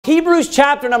Hebrews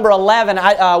chapter number 11,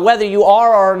 whether you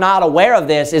are or are not aware of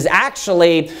this, is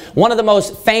actually one of the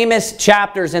most famous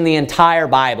chapters in the entire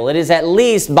Bible. It is at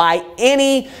least, by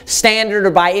any standard or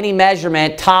by any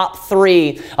measurement, top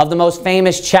 3 of the most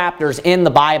famous chapters in the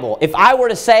Bible. If I were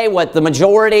to say what the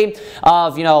majority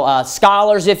of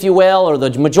scholars, if you will, or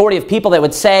the majority of people that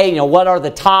would say, what are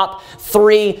the top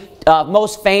 3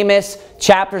 most famous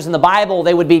chapters in the Bible,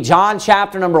 they would be John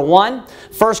chapter number 1,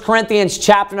 1 Corinthians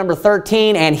chapter number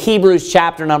 13, and Hebrews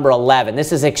chapter number 11.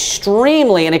 This is an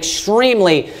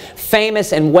extremely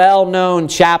famous and well-known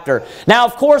chapter. Now,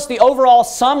 of course, the overall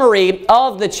summary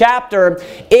of the chapter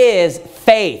is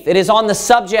faith. It is on the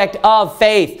subject of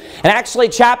faith. And actually,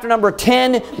 chapter number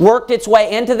 10 worked its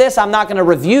way into this. I'm not going to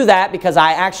review that because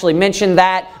I actually mentioned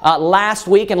that last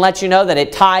week and let you know that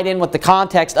it tied in with the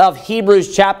context of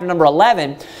Hebrews chapter number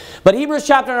 11. But Hebrews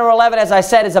chapter number 11, as I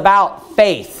said, is about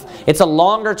faith. It's a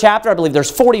longer chapter. I believe there's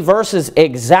 40 verses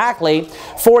exactly.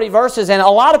 40 verses. And a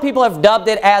lot of people have dubbed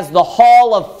it as the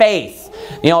Hall of Faith.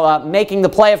 Making the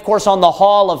play, of course, on the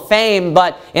Hall of Fame.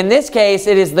 But in this case,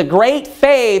 it is the great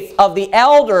faith of the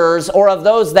elders or of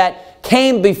those that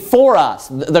came before us.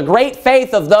 The great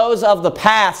faith of those of the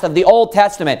past, of the Old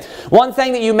Testament. One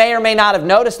thing that you may or may not have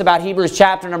noticed about Hebrews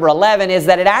chapter number 11 is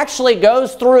that it actually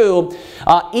goes through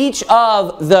each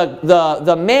of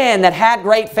the men that had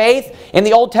great faith in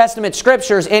the Old Testament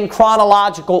Scriptures in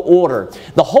chronological order.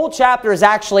 The whole chapter is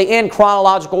actually in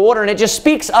chronological order, and it just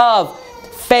speaks of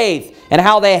faith and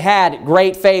how they had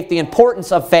great faith, the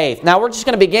importance of faith. Now we're just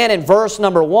going to begin in verse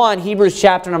number 1, Hebrews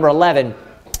chapter number 11.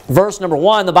 Verse number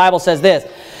 1, the Bible says this: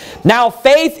 "Now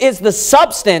faith is the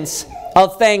substance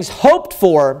of things hoped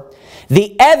for,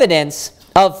 the evidence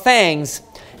of things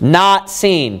not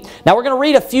seen." Now we're going to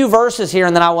read a few verses here,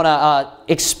 and then I want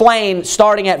to explain,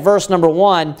 starting at verse number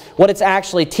 1, what it's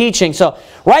actually teaching. So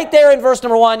right there in verse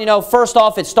number 1, first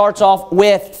off, it starts off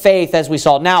with faith, as we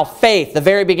saw. Now faith, the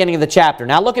very beginning of the chapter.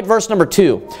 Now look at verse number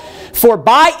 2. "For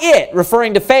by it,"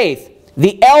 referring to faith,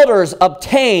 "the elders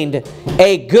obtained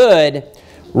a good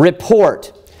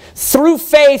report. Through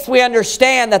faith we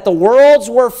understand that the worlds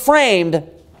were framed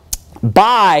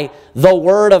by the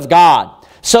Word of God,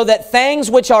 so that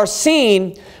things which are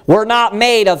seen were not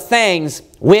made of things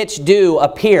which do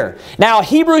appear." Now,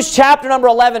 Hebrews chapter number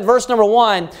 11, verse number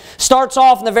 1, starts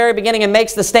off in the very beginning and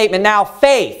makes the statement, "Now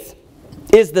faith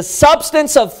is the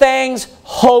substance of things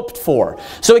hoped for."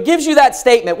 So it gives you that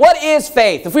statement. What is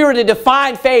faith? If we were to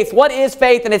define faith, what is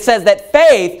faith? And it says that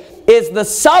faith is the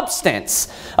substance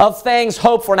of things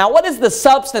hoped for. Now, what is the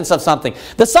substance of something?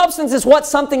 The substance is what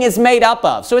something is made up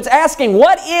of. So it's asking,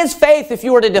 what is faith if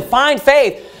you were to define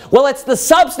faith? Well, it's the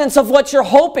substance of what you're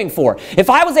hoping for. If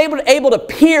I was able to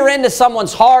peer into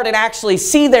someone's heart and actually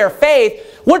see their faith,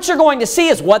 what you're going to see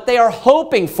is what they are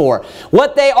hoping for,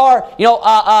 what they are,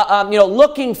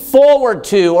 looking forward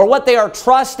to, or what they are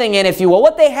trusting in, if you will,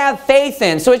 what they have faith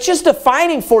in. So it's just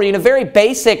defining for you in a very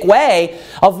basic way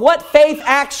of what faith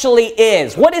actually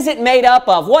is. What is it made up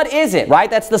of? What is it, right?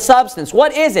 That's the substance.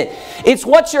 What is it? It's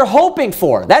what you're hoping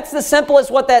for. That's the simplest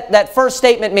what that first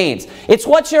statement means. It's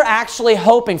what you're actually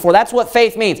hoping for. That's what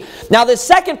faith means. Now, the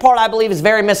second part, I believe, is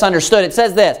very misunderstood. It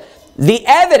says this: "the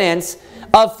evidence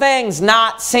of things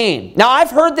not seen." Now, I've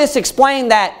heard this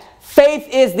explained that faith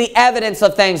is the evidence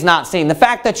of things not seen. The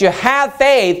fact that you have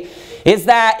faith is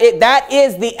that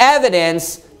is the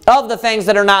evidence of the things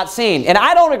that are not seen. And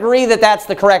I don't agree that that's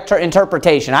the correct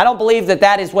interpretation. I don't believe that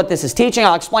that is what this is teaching.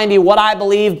 I'll explain to you what I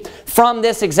believe from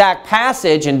this exact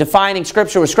passage and defining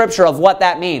Scripture with Scripture of what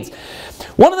that means.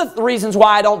 One of the reasons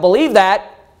why I don't believe that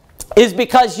is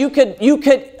because you could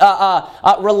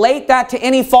relate that to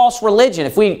any false religion.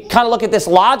 If we kind of look at this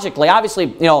logically,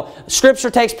 obviously, Scripture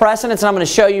takes precedence, and I'm going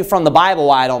to show you from the Bible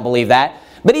why I don't believe that.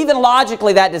 But even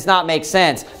logically, that does not make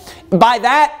sense. By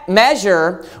that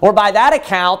measure, or by that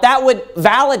account, that would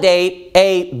validate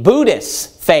a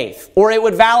Buddhist faith, or it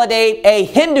would validate a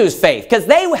Hindu's faith, because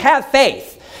they have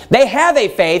faith. They have a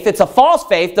faith. It's a false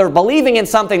faith. They're believing in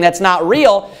something that's not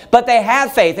real, but they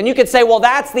have faith. And you could say, well,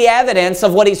 that's the evidence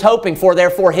of what he's hoping for,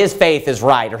 therefore his faith is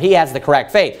right, or he has the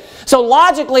correct faith. So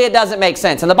logically, it doesn't make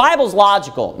sense. And the Bible's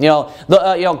logical.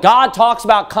 God talks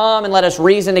about come and let us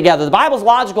reason together. The Bible's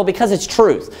logical because it's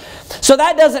truth. So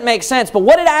that doesn't make sense. But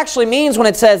what it actually means when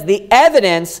it says the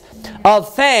evidence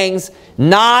of things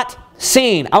not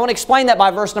seen, I want to explain that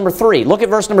by verse number 3. Look at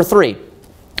verse number 3.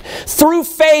 "Through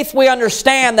faith we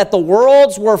understand that the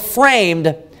worlds were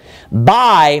framed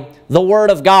by the Word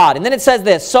of God." And then it says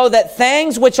this: so that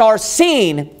things which are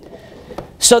seen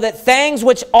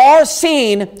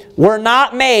were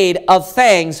not made of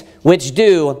things which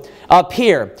do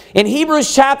appear. In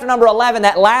Hebrews chapter number 11,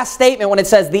 that last statement when it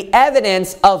says the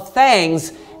evidence of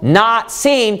things not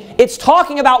seen, it's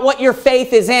talking about what your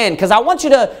faith is in. Because I want you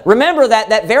to remember that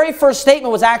that very first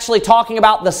statement was actually talking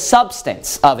about the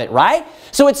substance of it, right?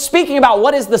 So it's speaking about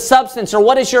what is the substance or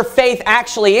what is your faith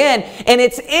actually in. And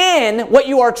it's in what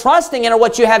you are trusting in or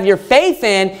what you have your faith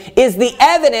in is the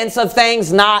evidence of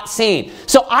things not seen.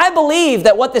 So I believe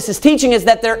that what this is teaching is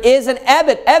that there is an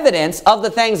evidence of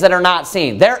the things that are not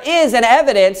seen. There is an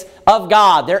evidence of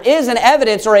God. There is an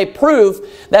evidence or a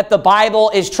proof that the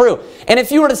Bible is true. And if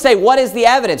you were to say, what is the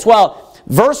evidence? Well,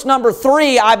 verse number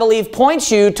 3, I believe, points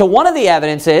you to one of the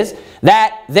evidences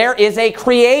that there is a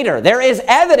creator. There is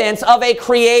evidence of a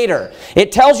creator.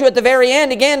 It tells you at the very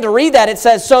end, again, to read that, it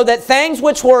says, so that things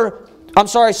which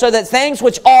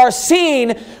are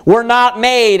seen were not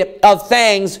made of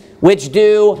things which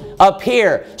do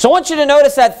appear. So I want you to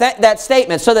notice that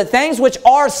statement, so that things which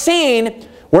are seen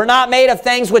were not made of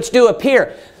things which do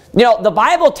appear. You know, the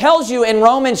Bible tells you in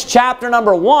Romans chapter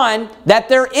number 1 that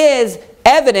there is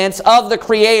evidence of the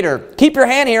Creator. Keep your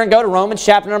hand here and go to Romans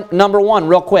chapter number 1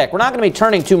 real quick. We're not going to be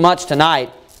turning too much tonight.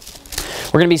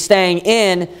 We're going to be staying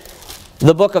in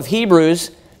the book of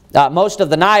Hebrews most of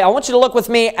the night. I want you to look with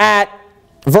me at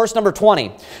verse number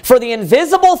 20. For the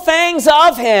invisible things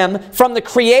of Him from the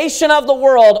creation of the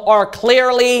world are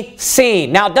clearly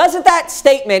seen. Now, doesn't that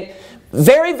statement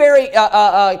very, very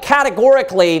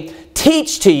categorically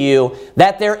teach to you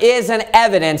that there is an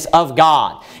evidence of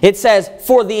God? It says,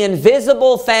 for the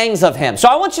invisible things of Him. So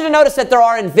I want you to notice that there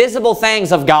are invisible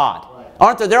things of God.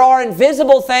 Aren't there? There are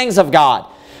invisible things of God.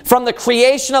 From the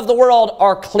creation of the world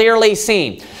are clearly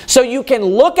seen. So you can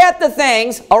look at the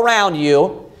things around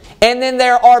you, and then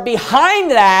there are behind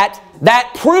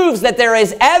that proves that there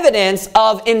is evidence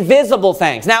of invisible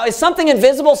things. Now, is something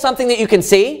invisible something that you can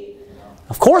see?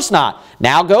 Of course not.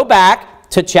 Now go back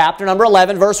to chapter number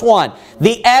 11, verse 1.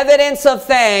 The evidence of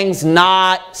things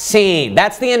not seen.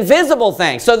 That's the invisible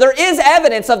thing. So there is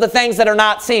evidence of the things that are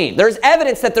not seen. There's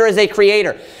evidence that there is a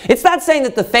Creator. It's not saying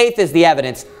that the faith is the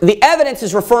evidence. The evidence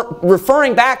is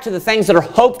referring back to the things that are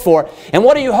hoped for. And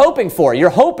what are you hoping for? You're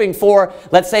hoping for,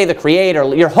 let's say, the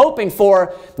Creator. You're hoping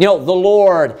for, the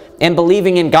Lord and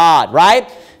believing in God, right?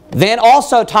 Then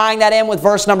also tying that in with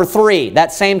verse number 3,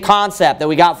 that same concept that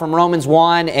we got from Romans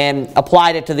 1 and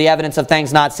applied it to the evidence of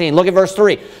things not seen. Look at verse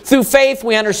 3. Through faith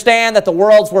we understand that the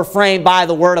worlds were framed by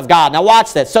the Word of God. Now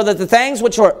watch this. So that the things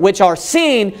which are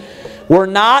seen were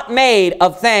not made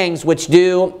of things which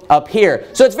do appear.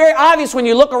 So it's very obvious when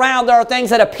you look around, there are things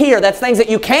that appear. That's things that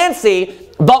you can see.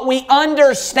 But we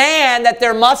understand that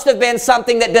there must have been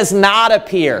something that does not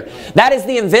appear. That is,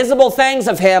 the invisible things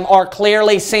of Him are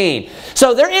clearly seen.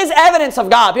 So there is evidence of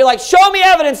God. People are like, show me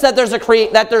evidence that there's a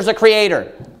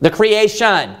Creator. The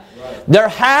creation. There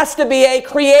has to be a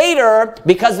Creator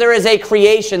because there is a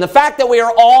creation. The fact that we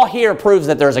are all here proves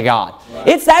that there's a God. Right.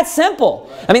 It's that simple.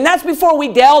 Right. I mean, that's before we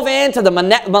delve into the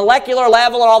molecular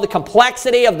level and all the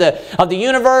complexity of the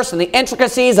universe and the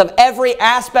intricacies of every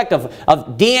aspect of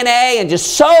DNA and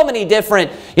just so many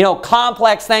different,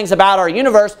 complex things about our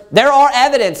universe. There are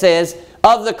evidences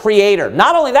of the Creator.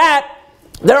 Not only that,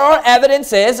 there are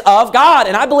evidences of God,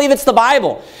 and I believe it's the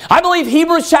Bible. I believe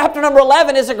Hebrews chapter number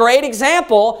 11 is a great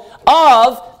example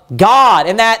of God,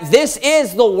 and that this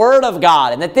is the Word of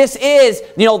God, and that this is,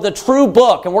 the true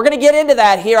book. And we're going to get into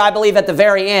that here, I believe, at the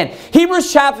very end.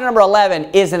 Hebrews chapter number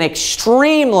 11 is an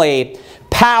extremely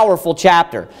powerful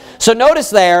chapter. So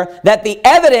notice there that the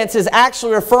evidence is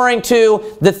actually referring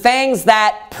to the things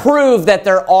that prove that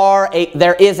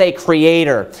there is a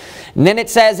Creator. And then it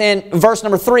says in verse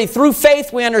number 3, through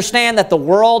faith we understand that the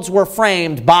worlds were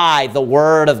framed by the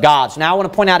Word of God. So now I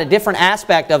want to point out a different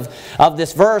aspect of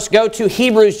this verse. Go to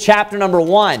Hebrews chapter number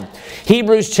 1.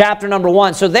 Hebrews chapter number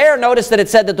 1. So there, notice that it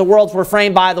said that the worlds were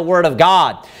framed by the Word of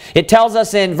God. It tells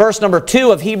us in verse number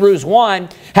 2 of Hebrews 1,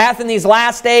 hath in these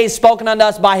last days spoken unto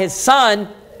us by His Son,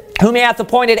 whom He hath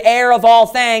appointed heir of all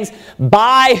things,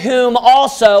 by whom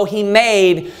also He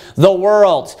made the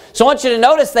worlds. So I want you to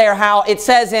notice there how it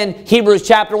says in Hebrews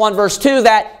chapter 1 verse 2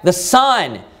 that the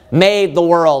Son made the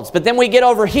worlds. But then we get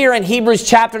over here in Hebrews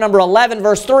chapter number 11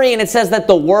 verse 3 and it says that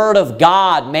the Word of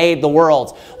God made the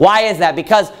worlds. Why is that?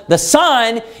 Because the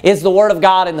Son is the Word of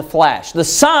God in the flesh. The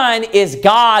Son is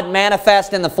God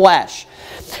manifest in the flesh.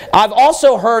 I've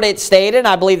also heard it stated, and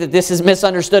I believe that this is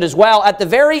misunderstood as well, at the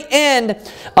very end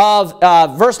of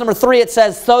verse number 3 it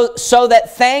says, so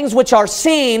that things which are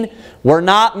seen were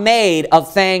not made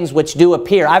of things which do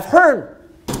appear. I've heard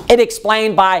it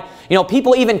explained by,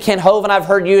 people, even Ken Hovind I've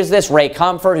heard use this, Ray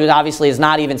Comfort, who obviously is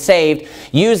not even saved,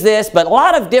 use this, but a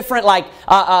lot of different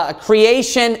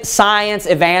creation science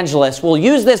evangelists will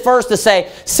use this verse to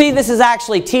say, see, this is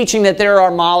actually teaching that there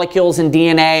are molecules in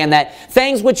DNA and that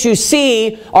things which you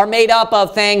see are made up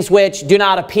of things which do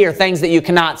not appear, things that you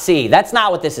cannot see. That's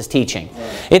not what this is teaching.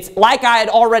 It's like I had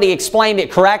already explained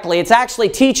it correctly. It's actually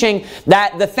teaching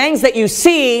that the things that you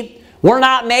see were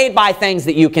not made by things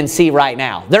that you can see right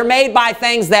now. They're made by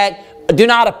things that do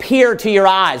not appear to your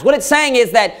eyes. What it's saying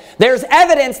is that there's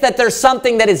evidence that there's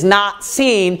something that is not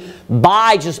seen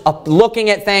by just looking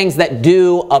at things that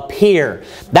do appear.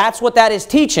 That's what that is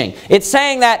teaching. It's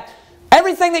saying that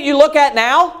everything that you look at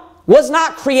now was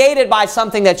not created by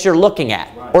something that you're looking at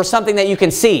or something that you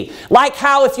can see. Like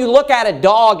how if you look at a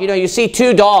dog, you see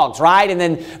two dogs, right? And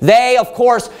then they, of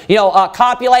course,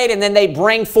 copulate and then they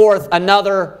bring forth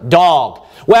another dog.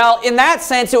 Well, in that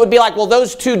sense, it would be like, well,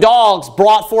 those two dogs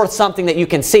brought forth something that you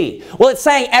can see. Well, it's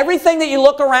saying everything that you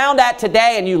look around at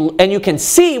today and you can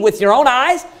see with your own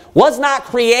eyes was not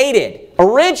created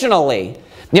originally,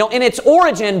 in its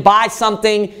origin by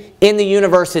something in the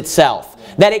universe itself.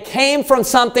 That it came from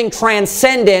something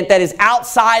transcendent that is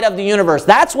outside of the universe.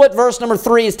 That's what verse number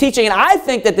 3 is teaching. And I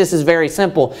think that this is very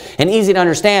simple and easy to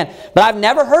understand. But I've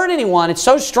never heard anyone, it's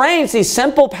so strange, these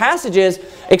simple passages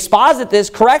exposit this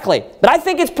correctly. But I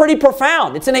think it's pretty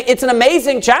profound. It's an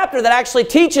amazing chapter that actually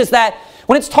teaches that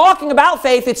when it's talking about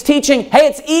faith, it's teaching, hey,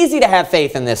 it's easy to have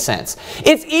faith in this sense.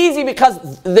 It's easy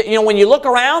because, when you look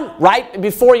around, right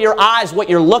before your eyes, what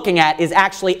you're looking at is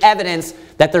actually evidence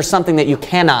that there's something that you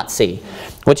cannot see,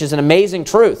 which is an amazing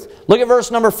truth. Look at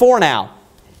verse number 4 now.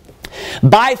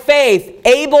 By faith,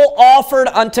 Abel offered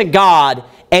unto God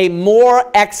a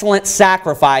more excellent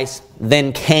sacrifice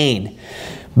than Cain,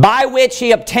 by which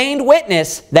he obtained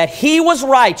witness that he was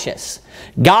righteous,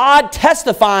 God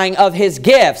testifying of his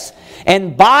gifts,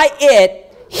 and by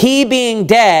it he being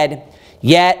dead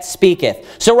yet speaketh.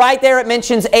 So right there it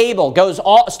mentions Abel.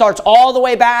 Starts all the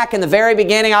way back in the very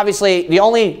beginning. Obviously the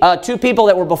only two people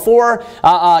that were before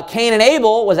Cain and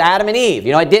Abel was Adam and Eve.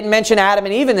 It didn't mention Adam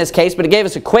and Eve in this case, but it gave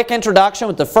us a quick introduction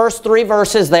with the first 3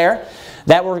 verses there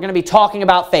that we're going to be talking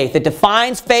about faith. It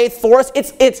defines faith for us.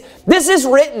 This is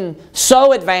written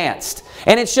so advanced,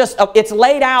 and it's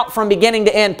laid out from beginning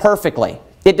to end perfectly.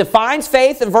 It defines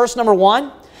faith in verse number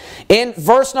 1. In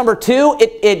verse number 2,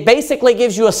 it basically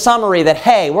gives you a summary that,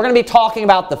 hey, we're going to be talking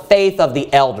about the faith of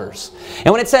the elders.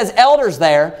 And when it says elders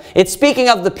there, it's speaking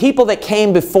of the people that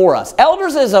came before us.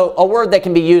 Elders is a word that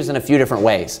can be used in a few different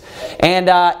ways. And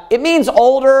it means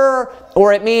older,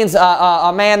 or it means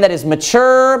a man that is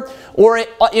mature, or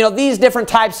these different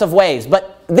types of ways.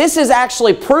 But this is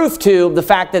actually proof to the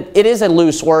fact that it is a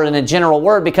loose word and a general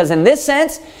word, because in this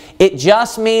sense, it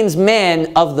just means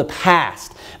men of the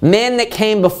past. Men that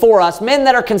came before us, men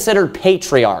that are considered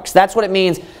patriarchs. That's what it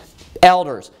means,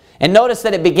 elders. And notice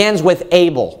that it begins with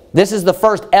Abel. This is the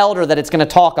first elder that it's going to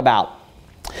talk about.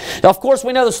 Now, of course,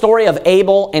 we know the story of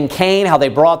Abel and Cain, how they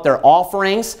brought their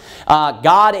offerings.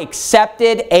 God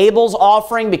accepted Abel's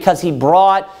offering because he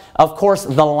brought, of course,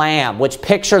 the lamb, which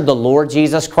pictured the Lord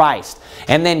Jesus Christ.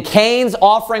 And then Cain's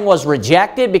offering was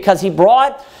rejected because he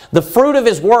brought the fruit of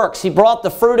his works. He brought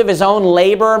the fruit of his own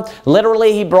labor.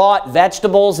 Literally, he brought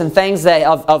vegetables and things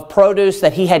of produce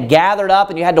that he had gathered up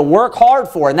and you had to work hard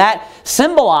for. And that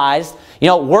symbolized,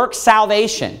 work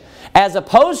salvation. As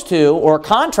opposed to, or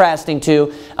contrasting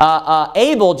to,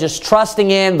 Abel just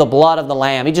trusting in the blood of the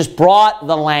lamb. He just brought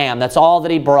the lamb. That's all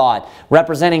that he brought.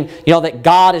 Representing, that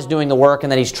God is doing the work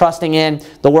and that he's trusting in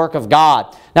the work of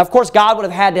God. Now, of course, God would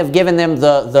have had to have given them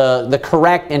the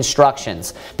correct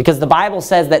instructions. Because the Bible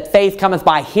says that faith cometh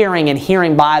by hearing and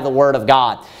hearing by the word of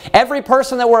God. Every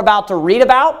person that we're about to read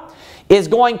about is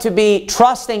going to be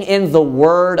trusting in the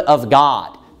word of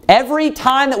God. Every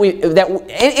time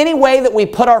any way that we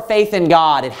put our faith in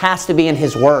God, it has to be in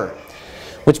His Word.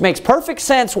 Which makes perfect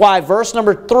sense why verse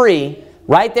number 3,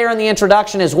 right there in the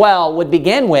introduction as well, would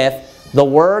begin with the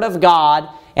Word of God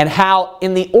and how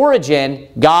in the origin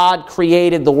God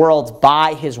created the worlds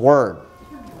by His Word.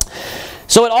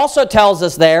 So it also tells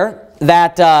us there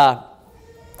that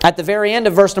at the very end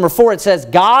of verse number 4 it says,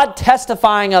 God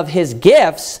testifying of His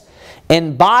gifts,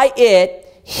 and by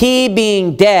it He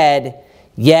being dead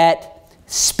yet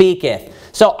speaketh.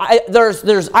 So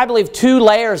there's I believe 2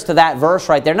 layers to that verse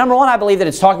right there. Number 1, I believe that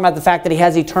it's talking about the fact that he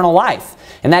has eternal life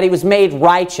and that he was made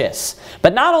righteous.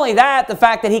 But not only that, the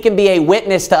fact that he can be a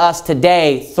witness to us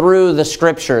today through the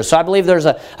Scriptures. So I believe there's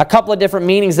a couple of different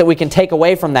meanings that we can take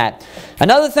away from that.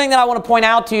 Another thing that I want to point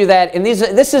out to you that, and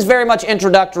this is very much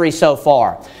introductory so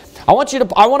far. I want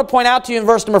to point out to you in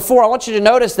verse number 4, I want you to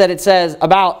notice that it says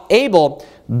about Abel,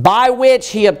 by which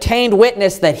he obtained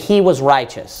witness that he was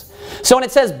righteous. So when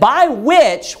it says by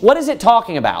which, what is it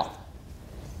talking about?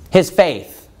 His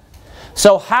faith.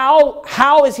 So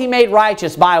how is he made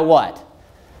righteous? By what?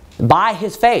 By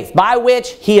his faith, by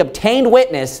which he obtained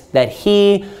witness that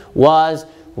he was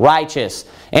righteous.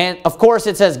 And of course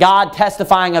it says God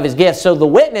testifying of his gifts. So the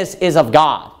witness is of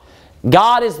God.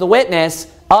 God is the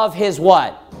witness of his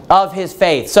what? Of his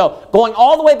faith. So going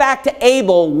all the way back to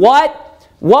Abel, what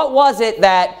was it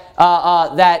that,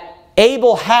 that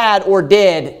Abel had or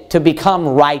did to become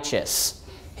righteous?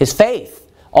 His faith.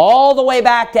 All the way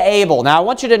back to Abel. Now I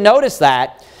want you to notice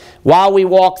that while we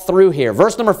walk through here.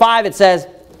 Verse number 5, it says,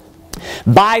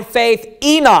 by faith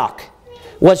Enoch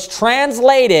was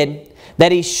translated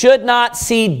that he should not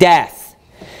see death,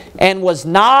 and was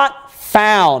not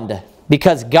found,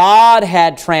 because God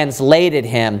had translated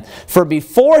him. For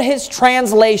before his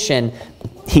translation,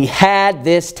 he had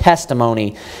this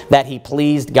testimony that he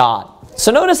pleased God.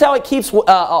 So notice how it keeps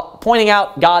pointing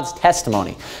out God's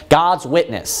testimony, God's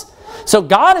witness. So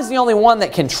God is the only one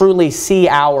that can truly see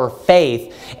our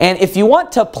faith. And if you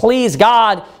want to please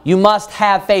God, you must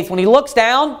have faith. When he looks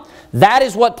down, that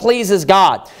is what pleases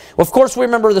God. Well, of course, we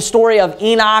remember the story of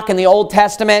Enoch in the Old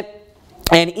Testament.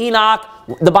 And Enoch,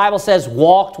 the Bible says,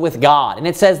 walked with God. And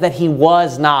it says that he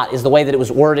was not, is the way that it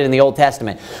was worded in the Old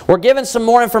Testament. We're given some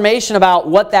more information about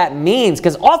what that means.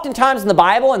 Because oftentimes in the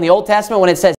Bible, in the Old Testament, when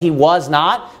it says he was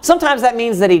not, sometimes that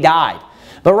means that he died.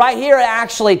 But right here it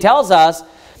actually tells us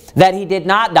that he did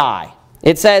not die.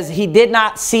 It says he did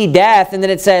not see death, and then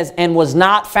it says, and was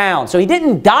not found. So he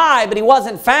didn't die, but he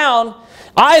wasn't found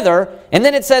either. And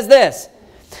then it says this.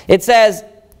 It says,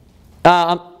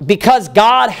 because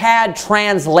God had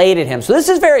translated him. So this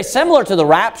is very similar to the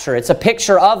rapture. It's a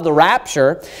picture of the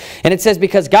rapture. And it says,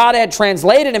 because God had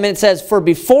translated him, and it says, for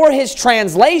before his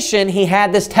translation, he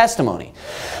had this testimony.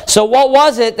 So what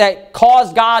was it that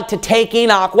caused God to take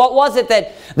Enoch? What was it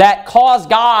that caused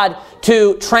God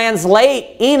to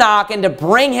translate Enoch and to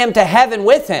bring him to heaven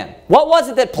with him? What was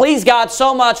it that pleased God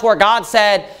so much where God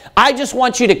said, I just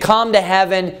want you to come to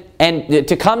heaven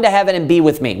and be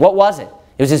with me? What was it?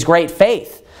 It was his great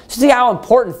faith. So see how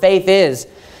important faith is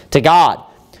to God.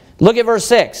 Look at verse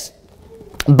 6.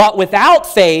 But without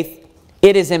faith,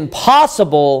 it is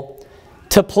impossible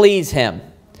to please him.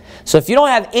 So if you don't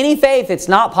have any faith, it's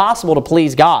not possible to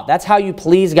please God. That's how you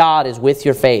please God, is with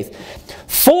your faith.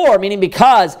 For, meaning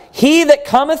because, he that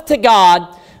cometh to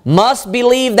God must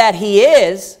believe that he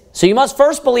is. So you must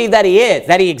first believe that he is,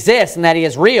 that he exists, and that he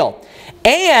is real.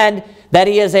 And that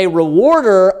he is a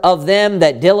rewarder of them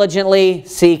that diligently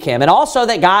seek him. And also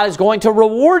that God is going to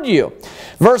reward you.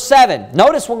 Verse 7.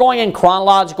 Notice we're going in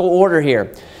chronological order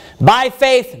here. By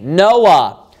faith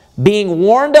Noah, being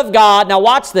warned of God, now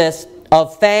watch this,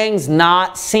 of things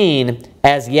not seen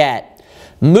as yet,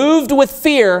 moved with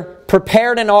fear,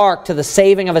 prepared an ark to the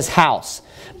saving of his house,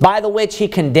 by the which he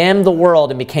condemned the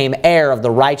world and became heir of the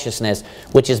righteousness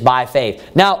which is by faith.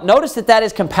 Now notice that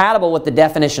is compatible with the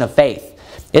definition of faith.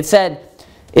 It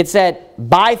said,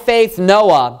 by faith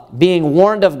Noah, being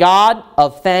warned of God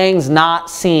of things not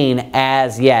seen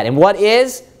as yet. And what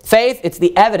is faith? It's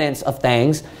the evidence of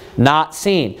things not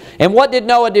seen. And what did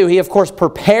Noah do? He, of course,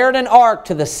 prepared an ark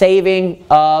to the saving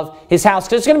of his house.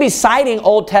 Because it's going to be citing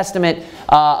Old Testament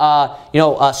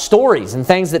stories and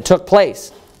things that took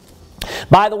place.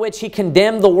 By the which he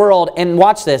condemned the world, and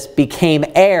watch this, became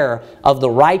heir of the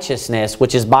righteousness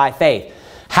which is by faith.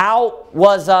 How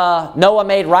was Noah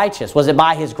made righteous? Was it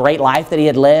by his great life that he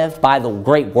had lived? By the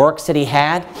great works that he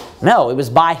had? No, it was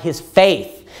by his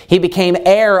faith. He became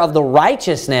heir of the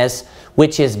righteousness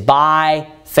which is by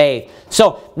faith.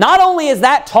 So not only is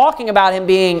that talking about him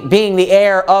being the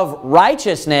heir of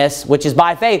righteousness which is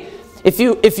by faith, if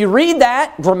you read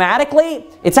that grammatically,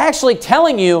 it's actually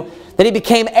telling you that he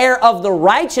became heir of the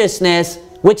righteousness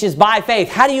which is by faith.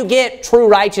 How do you get true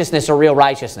righteousness or real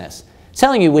righteousness? It's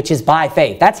telling you which is by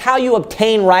faith. That's how you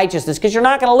obtain righteousness, because you're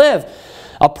not going to live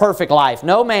a perfect life.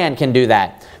 No man can do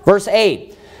that. Verse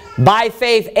 8, by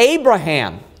faith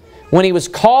Abraham, when he was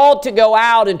called to go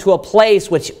out into a place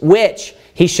which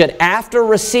he should after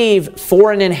receive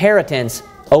for an inheritance,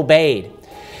 obeyed.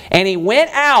 And he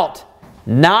went out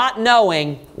not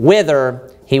knowing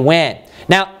whither he went.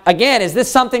 Now, again, is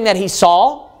this something that he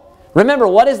saw? Remember,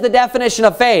 what is the definition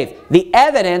of faith? The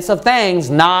evidence of things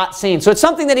not seen. So it's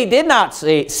something that he did not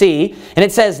see, and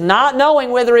it says not knowing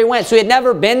whither he went. So he had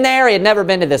never been there, he had never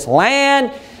been to this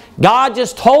land. God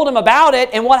just told him about it,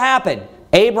 and what happened?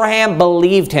 Abraham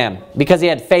believed him because he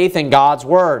had faith in God's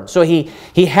word. So he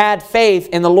had faith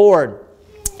in the Lord.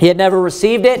 He had never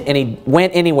received it, and he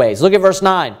went anyways. Look at verse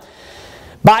 9.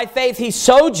 By faith he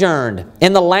sojourned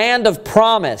in the land of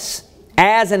promise,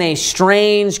 as in a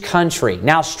strange country.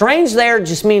 Now, strange there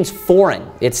just means foreign.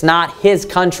 It's not his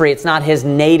country. It's not his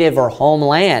native or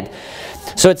homeland.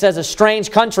 So it says a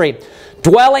strange country,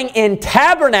 dwelling in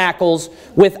tabernacles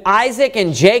with Isaac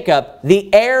and Jacob,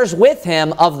 the heirs with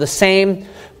him of the same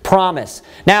promise.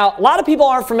 Now, a lot of people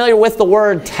aren't familiar with the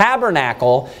word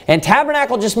tabernacle, and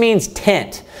tabernacle just means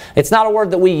tent. It's not a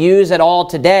word that we use at all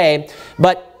today,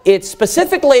 but it's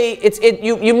specifically,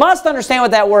 you must understand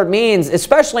what that word means,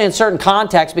 especially in certain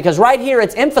contexts, because right here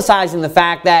it's emphasizing the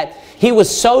fact that he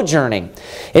was sojourning.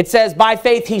 It says, by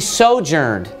faith he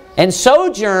sojourned. And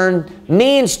sojourn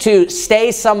means to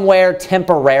stay somewhere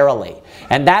temporarily.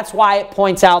 And that's why it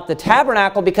points out the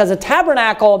tabernacle, because a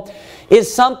tabernacle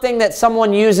is something that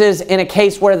someone uses in a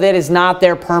case where that is not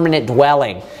their permanent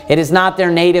dwelling. It is not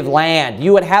their native land.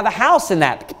 You would have a house in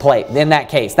that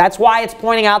case. That's why it's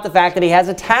pointing out the fact that he has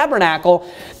a tabernacle,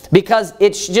 because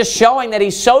it's just showing that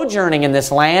he's sojourning in this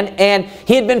land and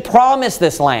he had been promised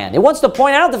this land. It wants to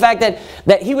point out the fact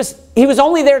that he was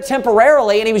only there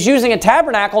temporarily, and he was using a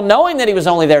tabernacle knowing that he was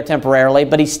only there temporarily,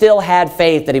 but he still had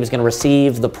faith that he was going to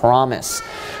receive the promise.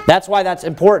 That's why that's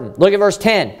important. Look at verse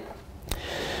 10.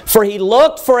 For he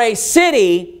looked for a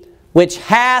city which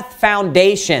hath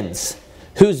foundations,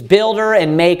 whose builder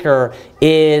and maker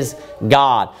is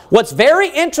God. What's very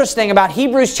interesting about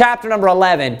Hebrews chapter number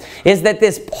 11 is that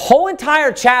this whole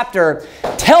entire chapter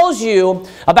tells you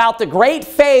about the great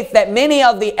faith that many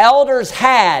of the elders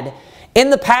had in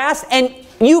the past, and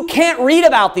you can't read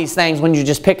about these things when you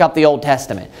just pick up the Old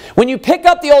Testament. When you pick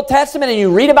up the Old Testament and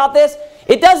you read about this,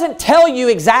 it doesn't tell you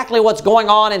exactly what's going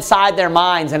on inside their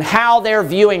minds and how they're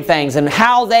viewing things and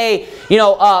how they,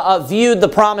 viewed the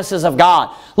promises of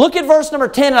God. Look at verse number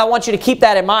 10, and I want you to keep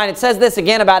that in mind. It says this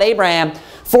again about Abraham.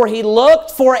 For he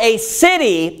looked for a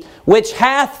city which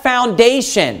hath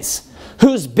foundations,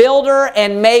 whose builder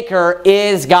and maker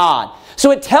is God.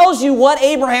 So it tells you what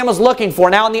Abraham was looking for.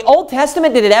 Now, in the Old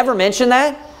Testament, did it ever mention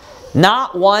that?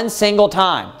 Not one single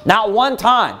time. Not one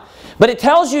time. But it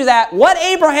tells you that what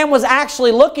Abraham was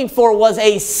actually looking for was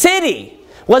a city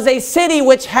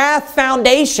which hath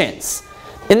foundations.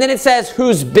 And then it says,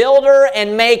 whose builder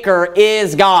and maker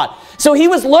is God. So he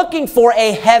was looking for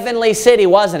a heavenly city,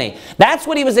 wasn't he? That's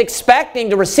what he was expecting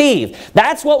to receive.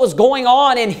 That's what was going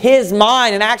on in his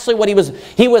mind, and actually what he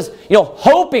was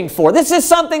hoping for. This is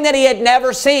something that he had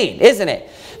never seen, isn't it?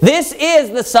 This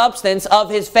is the substance of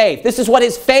his faith. This is what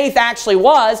his faith actually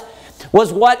was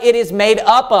what it is made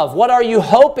up of. What are you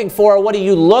hoping for? Or what are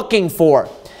you looking for?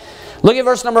 Look at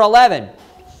verse number 11.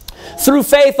 Through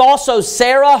faith also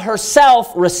Sarah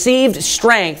herself received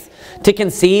strength to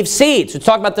conceive seed. So it's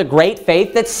talking about the great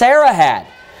faith that Sarah had,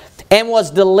 and was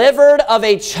delivered of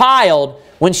a child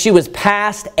when she was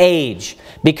past age,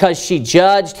 because she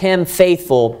judged him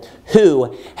faithful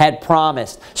who had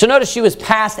promised. So notice she was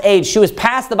past age. She was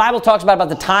past, the Bible talks about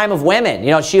the time of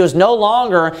women. She was no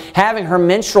longer having her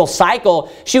menstrual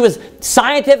cycle. She was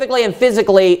scientifically and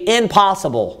physically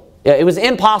impossible. It was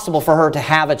impossible for her to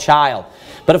have a child.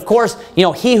 But of course,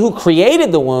 he who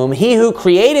created the womb, he who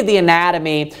created the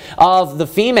anatomy of the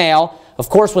female, of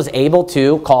course, was able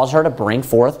to cause her to bring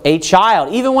forth a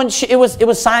child, even when it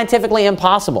was scientifically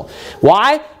impossible.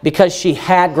 Why? Because she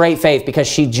had great faith, because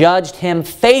she judged him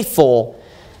faithful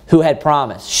who had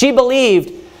promised. She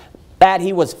believed that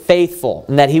he was faithful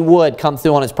and that he would come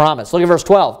through on his promise. Look at verse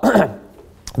 12.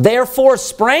 Therefore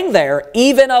sprang there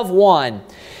even of one,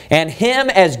 and him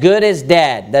as good as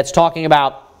dead. That's talking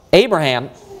about Abraham.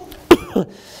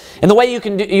 And the way you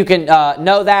can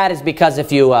know that is because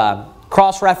if you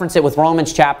cross-reference it with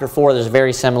Romans chapter 4, there's a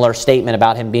very similar statement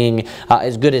about him being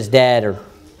as good as dead, or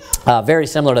very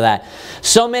similar to that.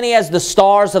 So many as the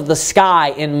stars of the sky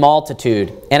in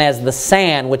multitude, and as the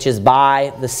sand which is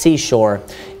by the seashore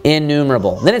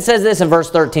innumerable. Then it says this in verse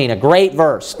 13, a great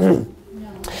verse.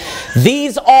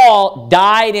 These all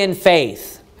died in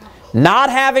faith, not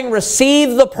having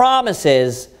received the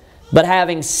promises, but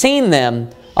having seen them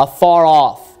afar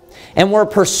off, and were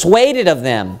persuaded of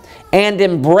them, and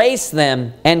embraced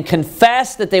them, and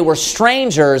confessed that they were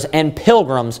strangers and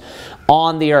pilgrims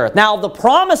on the earth. Now, the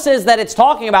promises that it's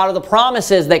talking about are the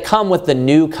promises that come with the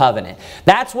new covenant.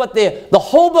 That's what the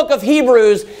whole book of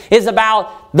Hebrews is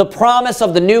about, the promise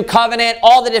of the new covenant,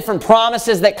 all the different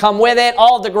promises that come with it,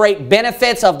 all of the great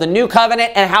benefits of the new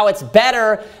covenant, and how it's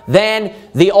better than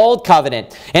the old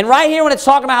covenant. And right here, when it's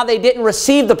talking about how they didn't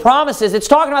receive the promises, it's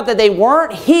talking about that they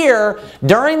weren't here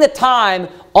during the time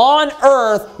on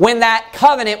earth when that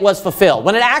covenant was fulfilled,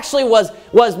 when it actually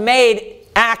was made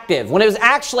active, when it was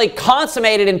actually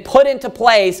consummated and put into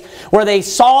place where they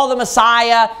saw the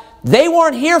Messiah, they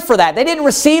weren't here for that. They didn't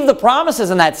receive the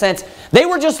promises in that sense. They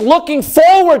were just looking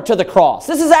forward to the cross.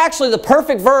 This is actually the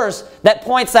perfect verse that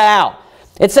points that out.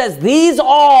 It says, these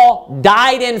all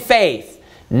died in faith,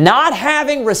 not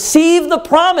having received the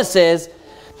promises,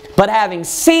 but having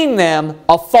seen them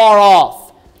afar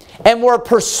off, and were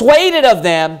persuaded of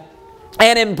them,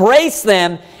 and embraced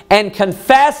them, and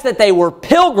confessed that they were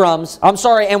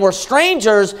and were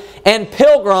strangers and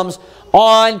pilgrims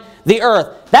on the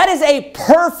earth. That is a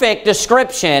perfect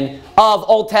description of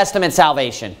Old Testament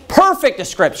salvation. Perfect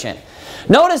description.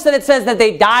 Notice that it says that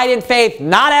they died in faith,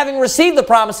 not having received the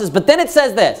promises, but then it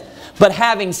says this, but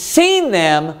having seen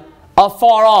them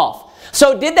afar off.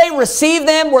 So did they receive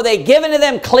them? Were they given to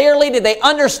them clearly? Did they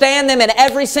understand them in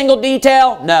every single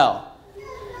detail? No.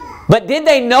 But did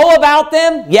they know about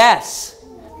them? Yes.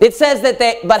 It says that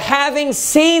but having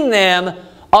seen them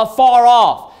afar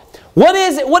off. What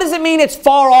does it mean it's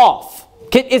far off?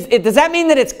 Does that mean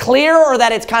that it's clear or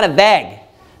that it's kind of vague?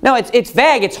 No, it's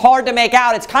vague. It's hard to make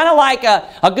out. It's kind of like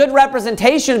a good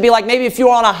representation would be like maybe if you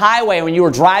were on a highway, when you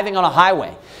were driving on a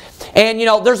highway. And,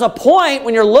 there's a point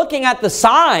when you're looking at the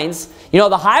signs,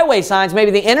 the highway signs, maybe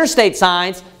the interstate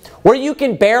signs, where you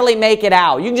can barely make it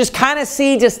out. You can just kind of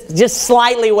see just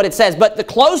slightly what it says. But the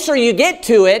closer you get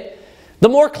to it, the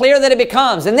more clear that it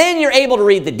becomes. And then you're able to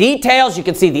read the details. You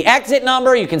can see the exit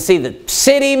number. You can see the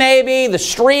city maybe, the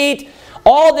street,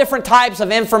 all different types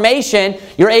of information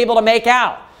you're able to make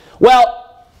out.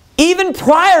 Well, even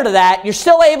prior to that, you're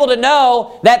still able to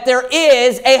know that there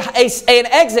is an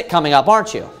exit coming up,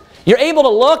 aren't you? You're able to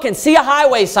look and see a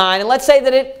highway sign, and let's say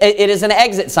that it is an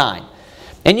exit sign.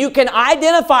 And you can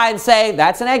identify and say,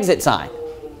 that's an exit sign.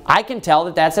 I can tell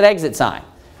that that's an exit sign.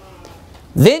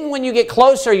 Then when you get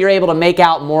closer, you're able to make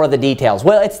out more of the details.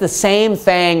 Well, it's the same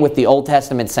thing with the Old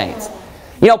Testament saints.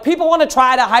 People want to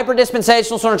try to,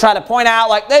 hyper-dispensationalists want to try to point out,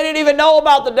 like, they didn't even know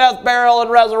about the death, burial, and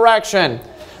resurrection.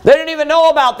 They didn't even know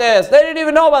about this. They didn't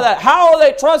even know about that. How are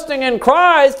they trusting in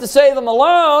Christ to save them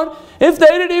alone if they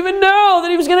didn't even know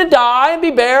that He was going to die and be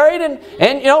buried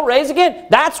and raise again?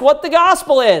 That's what the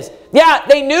gospel is. Yeah,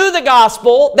 they knew the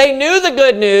gospel. They knew the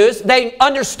good news. They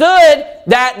understood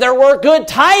that there were good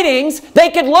tidings. They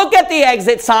could look at the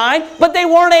exit sign, but they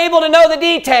weren't able to know the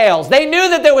details. They knew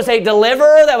that there was a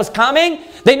deliverer that was coming.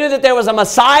 They knew that there was a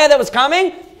Messiah that was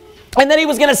coming and that He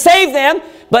was going to save them,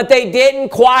 but they didn't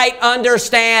quite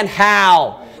understand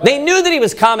how. They knew that He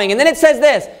was coming. And then it says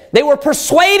this, they were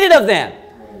persuaded of them.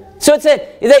 So it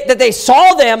said that they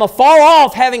saw them afar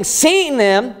off, having seen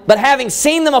them, but having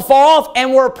seen them afar off,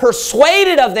 and were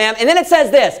persuaded of them. And then it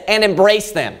says this, and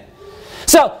embraced them.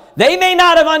 So they may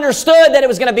not have understood that it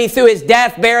was going to be through His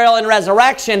death, burial, and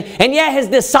resurrection, and yet His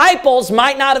disciples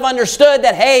might not have understood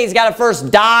that, hey, He's got to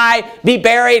first die, be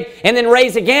buried, and then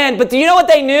raise again. But do you know what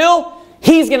they knew?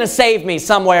 He's going to save me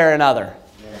some way or another.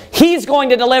 He's going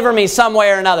to deliver me some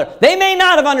way or another. They may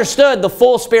not have understood the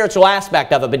full spiritual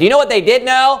aspect of it, but do you know what they did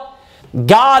know?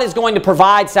 God is going to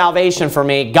provide salvation for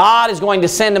me. God is going to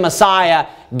send a Messiah.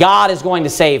 God is going to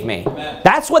save me. Amen.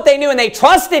 That's what they knew, and they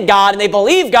trusted God, and they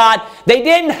believed God. They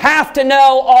didn't have to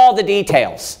know all the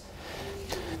details.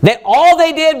 All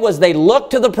they did was they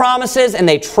looked to the promises, and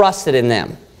they trusted in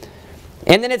them.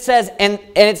 And then it says, and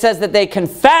it says that they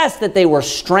confessed that they were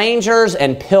strangers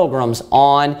and pilgrims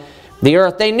on the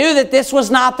earth. They knew that this was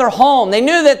not their home. They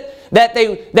knew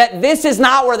that this is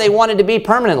not where they wanted to be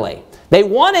permanently. They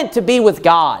wanted to be with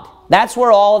God. That's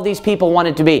where all of these people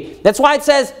wanted to be. That's why it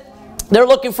says they're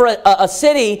looking for a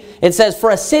city. It says, for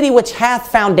a city which hath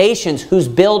foundations, whose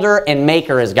builder and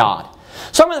maker is God.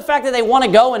 Some of the fact that they want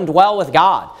to go and dwell with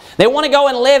God. They want to go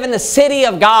and live in the city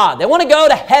of God. They want to go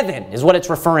to heaven is what it's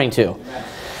referring to.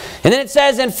 And then it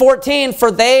says in 14, for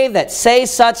they that say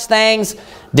such things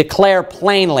declare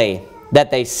plainly that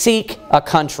they seek a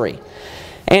country.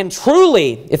 And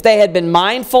truly, if they had been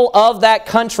mindful of that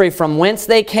country from whence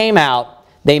they came out,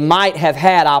 they might have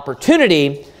had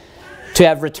opportunity to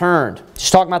have returned.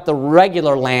 Just talking about the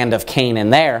regular land of Canaan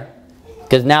there.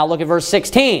 Because now look at verse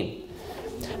 16.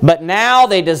 But now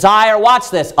they desire, watch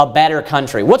this, a better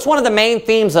country. What's one of the main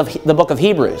themes of the book of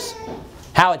Hebrews?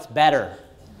 How it's better.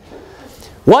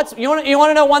 You want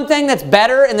to know one thing that's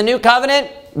better in the new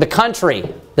covenant? The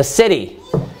country, the city.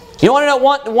 You want to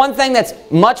know one thing that's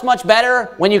much, much better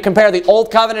when you compare the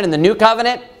old covenant and the new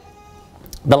covenant?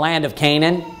 The land of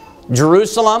Canaan,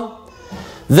 Jerusalem.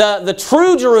 The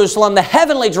true Jerusalem, the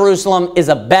heavenly Jerusalem, is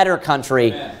a better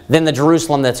country than the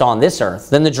Jerusalem that's on this earth,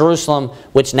 than the Jerusalem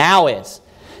which now is.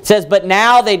 It says, but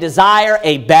now they desire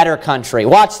a better country.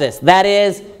 Watch this. That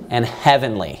is, an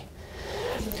heavenly.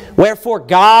 Wherefore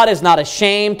God is not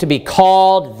ashamed to be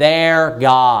called their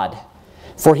God,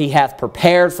 for he hath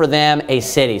prepared for them a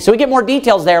city. So we get more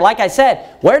details there. Like I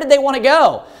said, where did they want to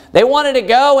go? They wanted to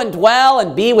go and dwell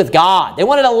and be with God. They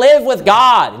wanted to live with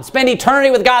God and spend eternity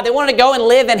with God. They wanted to go and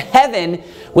live in heaven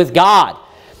with God.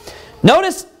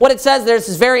 Notice what it says there. This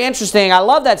is very interesting. I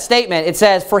love that statement. It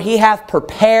says, for he hath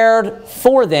prepared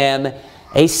for them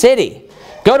a city.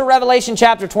 Go to Revelation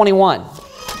chapter 21.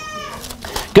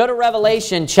 Go to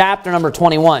Revelation chapter number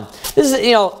 21. This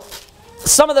is,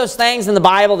 some of those things in the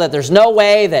Bible that there's no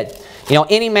way that,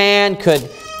 any man could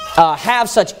have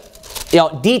such,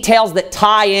 details that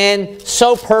tie in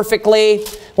so perfectly. I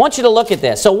want you to look at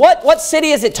this. So what city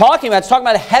is it talking about? It's talking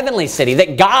about a heavenly city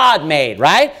that God made,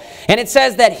 right? And it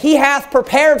says that he hath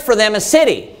prepared for them a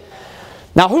city.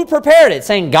 Now, who prepared it? It's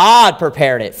saying God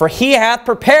prepared it. For he hath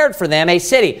prepared for them a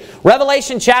city.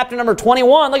 Revelation chapter number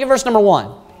 21. Look at verse number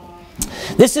 1.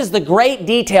 This is the great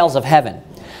details of heaven.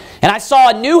 And I saw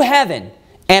a new heaven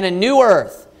and a new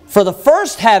earth. For the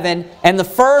first heaven and the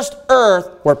first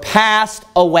earth were passed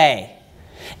away,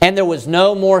 and there was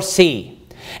no more sea.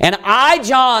 And I,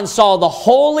 John, saw the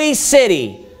holy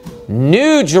city,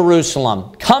 New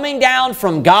Jerusalem, coming down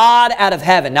from God out of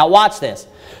heaven. Now watch this.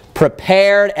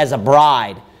 Prepared as a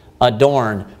bride,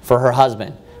 adorned for her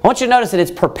husband. I want you to notice that it's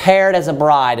prepared as a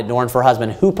bride, adorned for her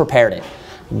husband. Who prepared it?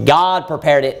 God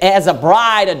prepared it as a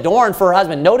bride, adorned for her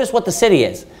husband. Notice what the city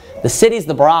is. The city's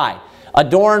the bride.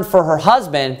 Adorned for her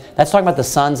husband, that's talking about the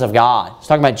sons of God. It's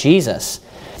talking about Jesus.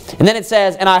 And then it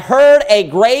says, and I heard a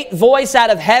great voice out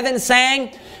of heaven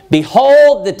saying,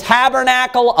 behold, the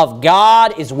tabernacle of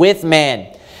God is with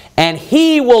men, and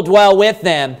he will dwell with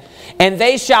them, and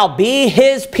they shall be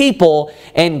his people,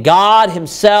 and God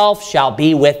himself shall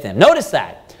be with them. Notice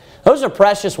that. Those are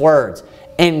precious words.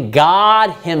 And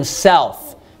God himself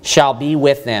shall be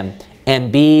with them,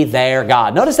 and be their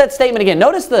God. Notice that statement again.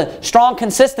 Notice the strong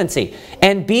consistency.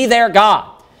 And be their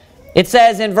God. It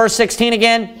says in verse 16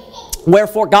 again,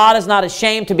 wherefore God is not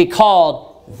ashamed to be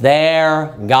called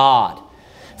their God,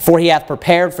 for he hath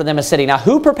prepared for them a city. Now,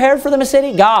 who prepared for them a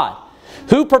city? God.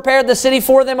 Who prepared the city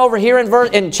for them over here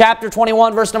in chapter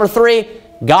 21, verse number 3?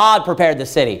 God prepared the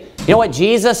city. You know what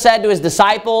Jesus said to his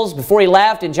disciples before he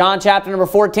left in John chapter number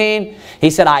 14?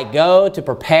 He said, I go to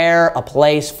prepare a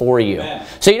place for you. Amen.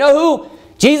 So you know who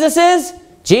Jesus is?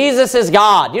 Jesus is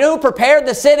God. You know who prepared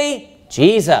the city?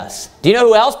 Jesus. Do you know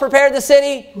who else prepared the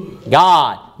city?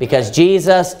 God. Because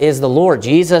Jesus is the Lord.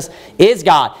 Jesus is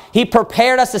God. He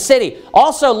prepared us a city.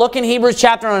 Also, look in Hebrews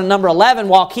chapter number 11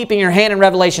 while keeping your hand in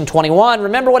Revelation 21.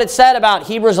 Remember what it said about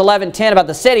Hebrews 11:10 about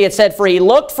the city. It said, for he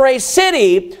looked for a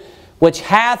city which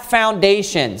hath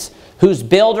foundations, whose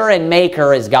builder and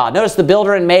maker is God. Notice the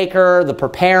builder and maker, the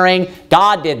preparing.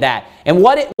 God did that. And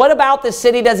what about the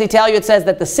city does he tell you? It says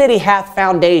that the city hath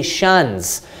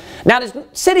foundations. Now, does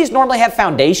cities normally have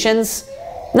foundations?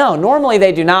 No, normally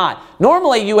they do not.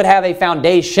 Normally you would have a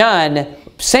foundation,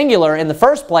 singular, in the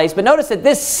first place. But notice that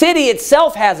this city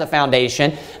itself has a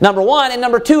foundation, number one. And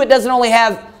number two, it doesn't only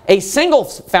have a single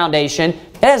foundation,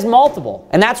 it has multiple.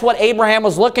 And that's what Abraham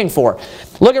was looking for.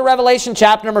 Look at Revelation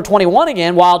chapter number 21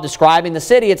 again while describing the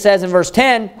city. It says in verse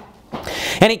 10,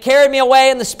 and he carried me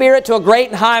away in the Spirit to a great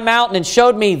and high mountain and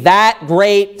showed me that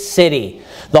great city,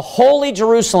 the holy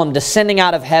Jerusalem, descending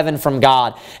out of heaven from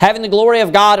God, having the glory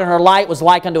of God, and her light was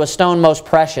like unto a stone most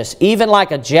precious, even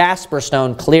like a jasper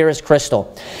stone, clear as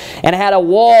crystal. And it had a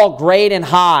wall great and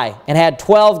high, and had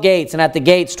 12 gates, and at the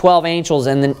gates 12 angels,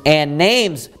 and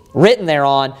names written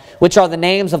thereon, which are the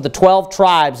names of the 12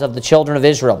 tribes of the children of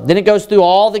Israel. Then it goes through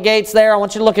all the gates there. I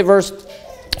want you to look at verse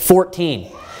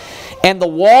 14. And the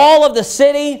wall of the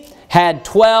city had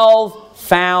 12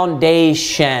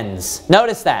 foundations.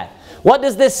 Notice that. What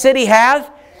does this city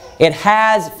have? It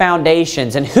has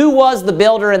foundations. And who was the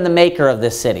builder and the maker of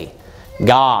this city?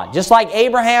 God. Just like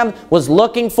Abraham was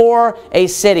looking for a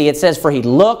city, it says, for he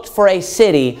looked for a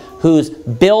city whose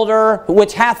builder,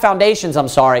 which hath foundations,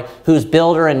 whose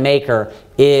builder and maker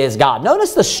is God.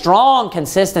 Notice the strong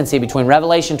consistency between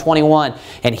Revelation 21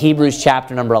 and Hebrews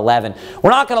chapter number 11. We're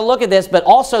not going to look at this, but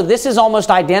also this is almost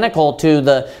identical to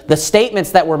the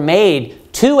statements that were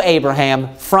made to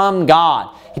Abraham from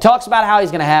God. He talks about how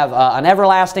he's going to have an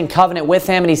everlasting covenant with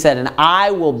him, and he said, and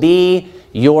I will be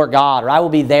your God, or I will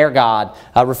be their God,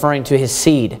 referring to his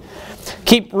seed.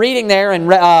 Keep reading there and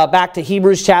back to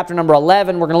Hebrews chapter number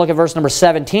 11. We're going to look at verse number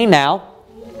 17 now.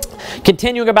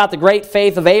 Continuing about the great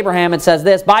faith of Abraham, it says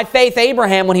this, by faith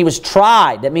Abraham, when he was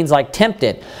tried, that means like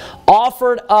tempted,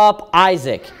 offered up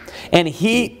Isaac. And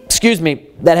he,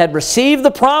 that had received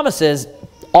the promises,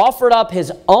 offered up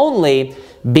his only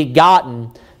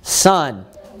begotten son,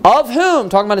 of whom,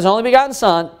 talking about his only begotten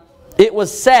son, it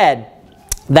was said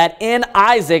that in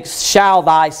Isaac shall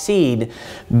thy seed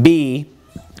be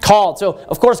called. So,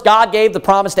 of course, God gave the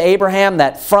promise to Abraham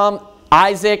that from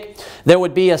Isaac there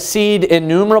would be a seed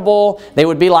innumerable. They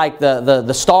would be like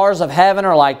the stars of heaven,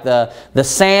 or like the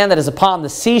sand that is upon the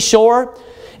seashore.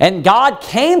 And God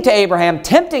came to Abraham,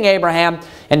 tempting Abraham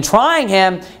and trying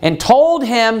him, and told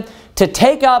him to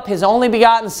take up his only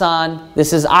begotten son,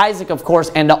 this is Isaac, of course,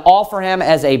 and to offer him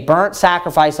as a burnt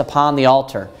sacrifice upon the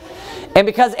altar. And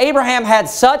because Abraham had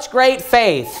such great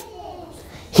faith,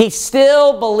 he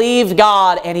still believed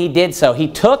God, and he did so. He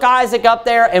took Isaac up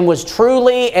there and was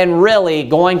truly and really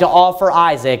going to offer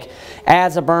Isaac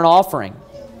as a burnt offering.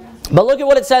 But look at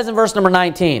what it says in verse number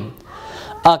 19.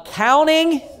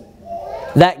 Accounting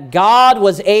that God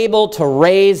was able to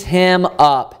raise him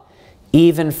up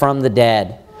even from the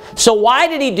dead. So why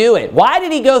did he do it? Why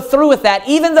did he go through with that,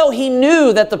 even though he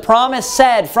knew that the promise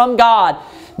said from God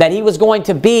that he was going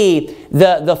to be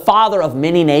the father of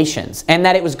many nations, and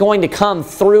that it was going to come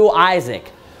through Isaac?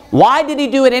 Why did he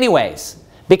do it anyways?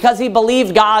 Because he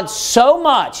believed God so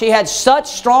much. He had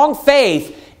such strong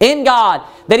faith in God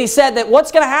that he said that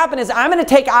what's going to happen is I'm going to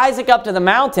take Isaac up to the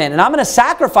mountain and I'm going to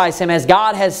sacrifice him as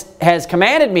God has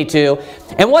commanded me to.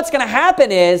 And what's going to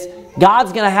happen is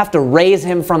God's going to have to raise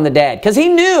him from the dead. Because he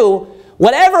knew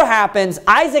whatever happens,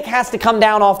 Isaac has to come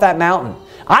down off that mountain.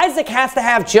 Isaac has to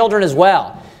have children as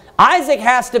well. Isaac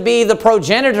has to be the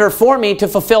progenitor for me to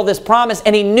fulfill this promise.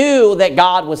 And he knew that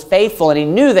God was faithful, and he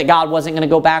knew that God wasn't going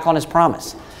to go back on his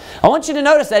promise. I want you to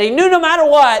notice that he knew no matter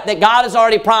what that God has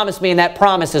already promised me, and that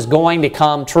promise is going to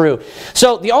come true.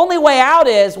 So the only way out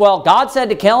is, well, God said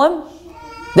to kill him.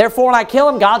 Therefore, when I kill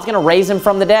him, God's going to raise him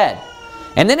from the dead.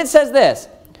 And then it says this.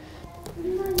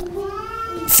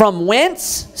 From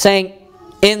whence, saying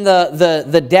in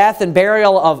the death and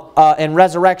burial of and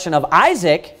resurrection of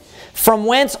Isaac, from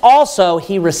whence also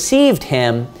he received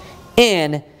him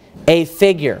in a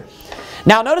figure.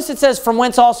 Now notice it says, from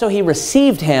whence also he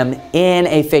received him in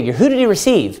a figure. Who did he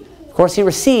receive? Of course, he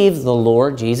received the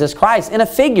Lord Jesus Christ in a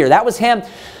figure. That was him.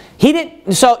 He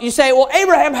didn't. So you say, well,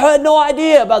 Abraham had no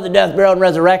idea about the death, burial, and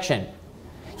resurrection.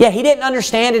 Yeah, he didn't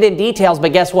understand it in details,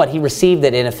 but guess what? He received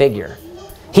it in a figure.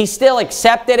 He still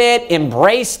accepted it,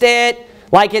 embraced it,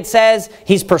 like it says.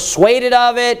 He's persuaded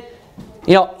of it.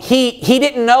 You know, he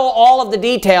didn't know all of the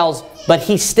details, but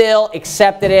he still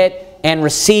accepted it and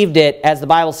received it, as the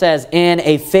Bible says, in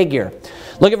a figure.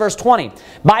 Look at verse 20.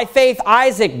 By faith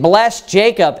Isaac blessed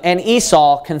Jacob and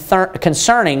Esau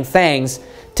concerning things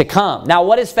to come. Now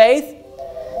what is faith?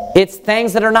 It's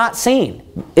things that are not seen.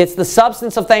 It's the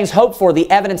substance of things hoped for, the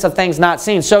evidence of things not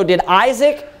seen. So did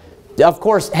Isaac, of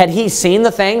course, had he seen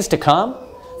the things to come?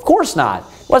 Of course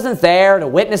not. He wasn't there to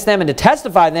witness them and to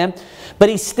testify them. But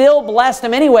he still blessed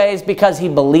him anyways because he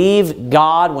believed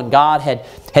God when God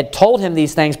had told him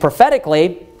these things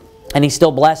prophetically, and he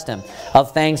still blessed him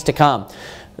of things to come.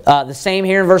 The same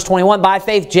here in verse 21. By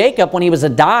faith Jacob, when he was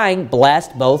dying,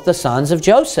 blessed both the sons of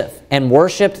Joseph and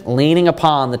worshipped leaning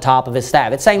upon the top of his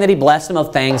staff. It's saying that he blessed him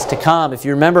of things to come. If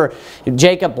you remember,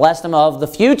 Jacob blessed him of the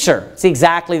future. It's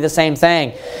exactly the same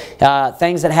thing.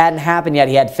 Things that hadn't happened yet,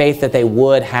 he had faith that they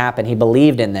would happen. He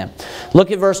believed in them.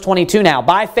 Look at verse 22 now.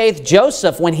 By faith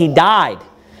Joseph, when he died,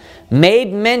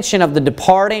 made mention of the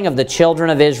departing of the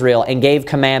children of Israel and gave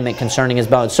commandment concerning his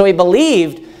bones. So he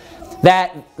believed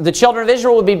that the children of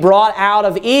Israel would be brought out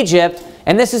of Egypt,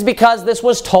 and this is because this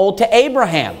was told to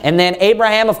Abraham. And then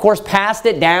Abraham, of course, passed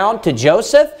it down to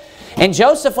Joseph. And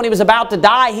Joseph, when he was about to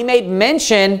die, he made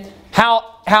mention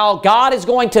how God is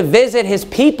going to visit his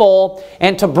people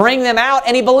and to bring them out,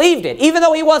 and he believed it. Even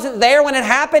though he wasn't there when it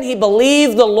happened, he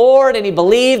believed the Lord, and he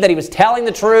believed that he was telling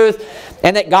the truth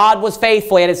and that God was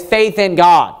faithful. He had his faith in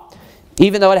God,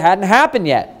 even though it hadn't happened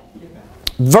yet.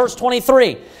 Verse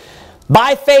 23.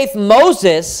 By faith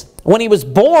Moses, when he was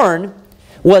born,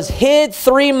 was hid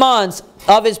 3 months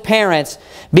of his parents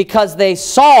because they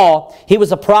saw he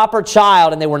was a proper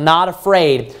child and they were not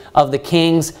afraid of the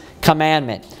king's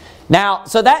commandment. Now,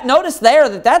 so that notice there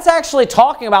that that's actually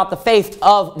talking about the faith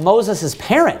of Moses'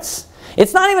 parents.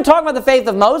 It's not even talking about the faith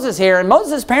of Moses here, and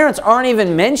Moses' parents aren't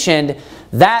even mentioned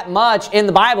that much in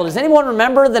the Bible. Does anyone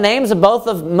remember the names of both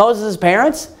of Moses'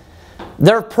 parents?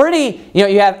 They're pretty, you know,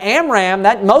 you have Amram,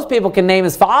 that most people can name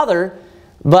his father,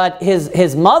 but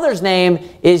his mother's name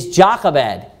is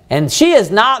Jochebed. And she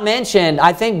is not mentioned,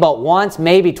 I think, but once,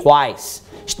 maybe twice.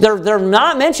 They're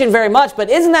not mentioned very much, but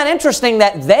isn't that interesting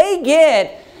that they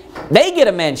get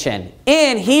a mention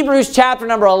in Hebrews chapter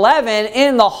number 11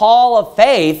 in the Hall of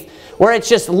Faith, where it's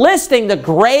just listing the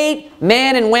great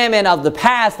men and women of the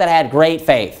past that had great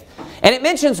faith. And it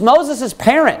mentions Moses'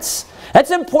 parents. That's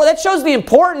important. That shows the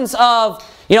importance of,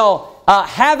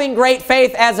 having great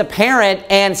faith as a parent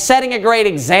and setting a great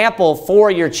example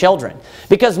for your children.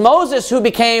 Because Moses, who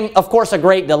became, of course, a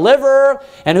great deliverer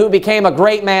and who became a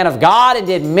great man of God and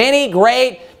did many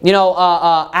great,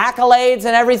 accolades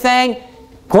and everything,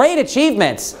 great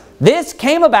achievements. This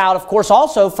came about, of course,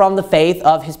 also from the faith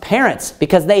of his parents,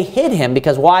 because they hid him.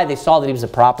 Because why? They saw that he was a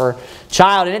proper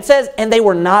child. And it says, and they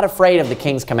were not afraid of the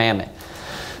king's commandment.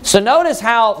 So notice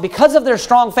how, because of their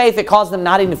strong faith, it caused them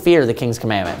not even to fear the king's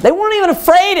commandment. They weren't even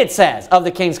afraid, it says, of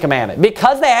the king's commandment.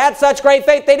 Because they had such great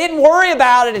faith, they didn't worry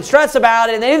about it and stress about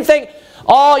it. And they didn't think,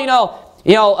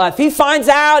 if he finds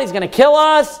out, he's going to kill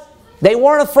us. They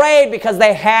weren't afraid because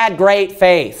they had great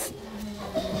faith.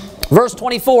 Verse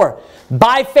 24.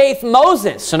 By faith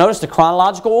Moses. So notice the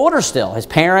chronological order still. His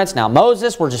parents, now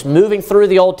Moses. We're just moving through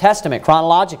the Old Testament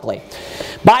chronologically.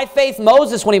 By faith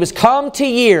Moses, when he was come to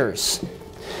years.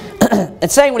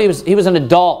 It's saying when he was an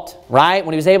adult, right?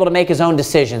 When he was able to make his own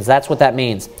decisions. That's what that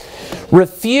means.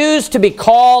 Refused to be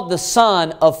called the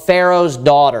son of Pharaoh's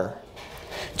daughter.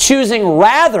 Choosing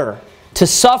rather to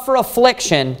suffer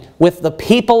affliction with the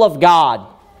people of God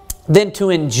than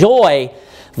to enjoy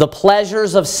the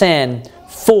pleasures of sin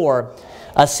for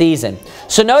a season.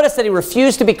 So notice that he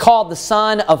refused to be called the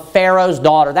son of Pharaoh's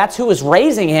daughter. That's who was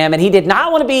raising him, and he did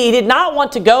not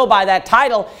want to go by that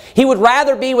title. He would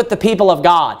rather be with the people of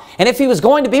God. And if he was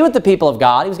going to be with the people of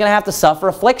God, he was going to have to suffer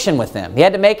affliction with them. He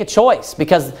had to make a choice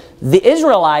because the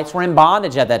Israelites were in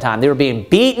bondage at that time. They were being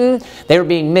beaten, they were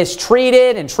being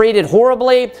mistreated and treated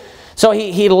horribly. So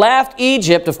he left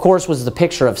Egypt, of course, was the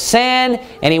picture of sin,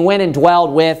 and he went and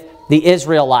dwelled with the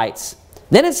Israelites.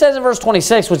 Then it says in verse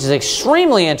 26, which is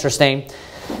extremely interesting,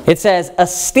 it says,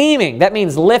 esteeming, that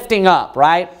means lifting up,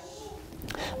 right?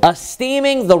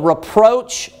 Esteeming the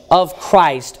reproach of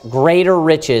Christ greater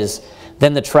riches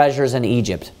than the treasures in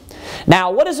Egypt.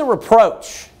 Now, what is a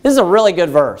reproach? This is a really good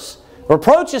verse.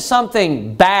 Reproach is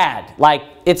something bad,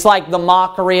 it's like the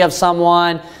mockery of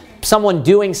someone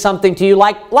doing something to you,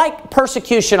 like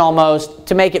persecution almost,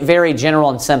 to make it very general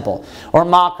and simple, or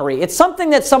mockery. It's something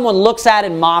that someone looks at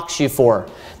and mocks you for.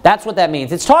 That's what that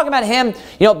means. It's talking about him,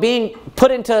 being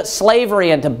put into slavery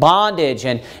and to bondage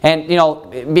and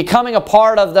becoming a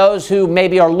part of those who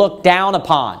maybe are looked down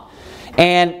upon,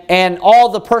 and all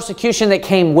the persecution that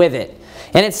came with it.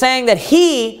 And it's saying that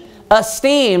he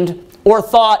esteemed or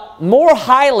thought more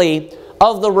highly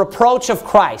of the reproach of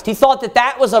Christ. He thought that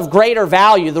that was of greater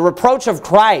value, the reproach of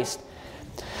Christ.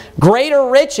 Greater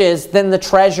riches than the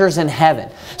treasures in heaven.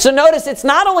 So notice it's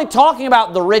not only talking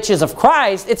about the riches of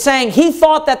Christ, it's saying he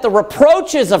thought that the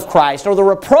reproaches of Christ, or the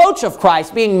reproach of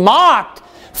Christ, being mocked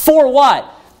for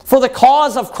what? For the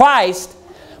cause of Christ,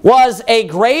 was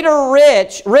greater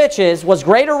riches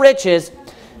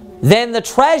than the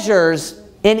treasures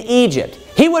in Egypt.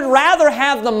 He would rather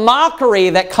have the mockery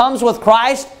that comes with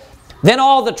Christ than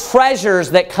all the treasures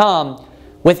that come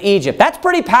with Egypt. That's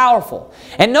pretty powerful.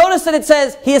 And notice that it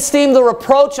says he esteemed the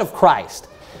reproach of Christ.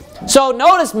 So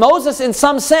notice Moses, in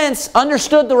some sense,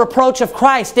 understood the reproach of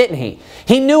Christ, didn't he?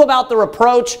 He knew about the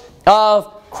reproach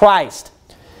of Christ.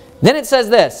 Then it says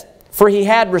this, for he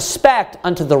had respect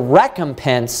unto the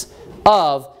recompense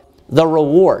of the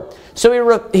reward.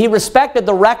 So he respected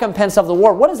the recompense of the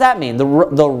reward. What does that mean? The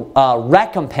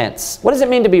recompense. What does it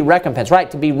mean to be recompensed? Right,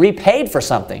 to be repaid for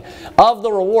something. Of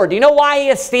the reward. Do you know why he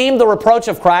esteemed the reproach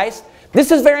of Christ?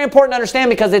 This is very important to understand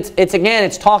because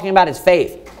it's talking about his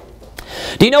faith.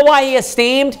 Do you know why he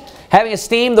having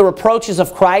esteemed the reproaches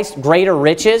of Christ greater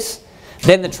riches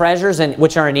than the treasures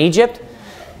which are in Egypt?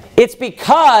 It's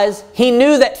because he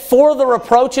knew that for the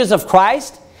reproaches of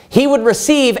Christ, he would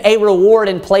receive a reward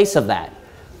in place of that.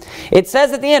 It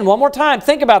says at the end, one more time,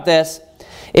 think about this.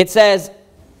 It says,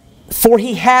 for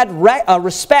he had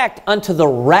respect unto the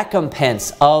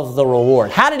recompense of the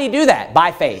reward. How did he do that?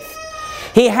 By faith.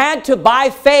 He had to, by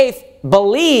faith,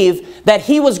 believe that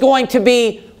he was going to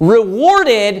be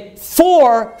rewarded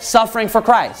for suffering for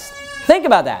Christ. Think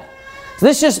about that.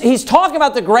 He's talking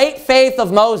about the great faith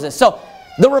of Moses. So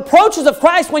the reproaches of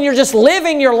Christ, when you're just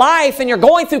living your life and you're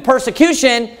going through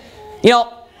persecution,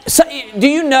 so do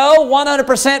you know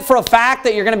 100% for a fact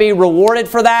that you're going to be rewarded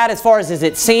for that? As far as, is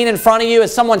it seen in front of you?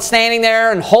 Is someone standing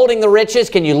there and holding the riches?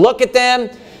 Can you look at them?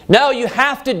 No, you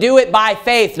have to do it by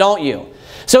faith, don't you?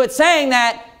 So it's saying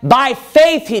that by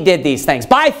faith he did these things.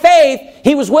 By faith,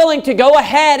 he was willing to go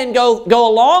ahead and go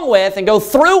along with and go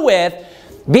through with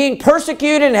being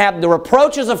persecuted and have the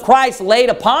reproaches of Christ laid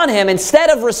upon him instead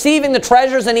of receiving the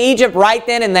treasures in Egypt right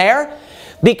then and there,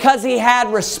 because he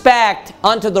had respect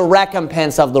unto the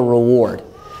recompense of the reward.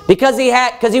 Because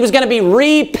he was going to be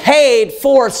repaid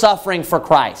for suffering for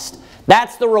Christ.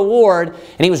 That's the reward,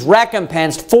 and he was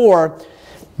recompensed for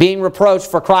being reproached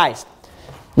for Christ.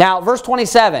 Now, verse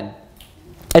 27,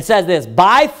 it says this,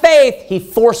 by faith he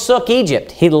forsook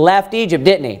Egypt. He left Egypt,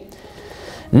 didn't he?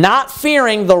 Not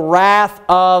fearing the wrath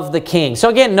of the king. So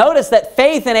again, notice that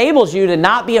faith enables you to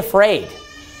not be afraid.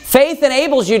 Faith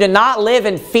enables you to not live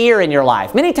in fear in your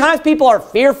life. Many times people are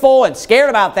fearful and scared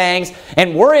about things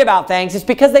and worry about things. It's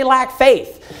because they lack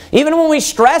faith. Even when we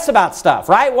stress about stuff,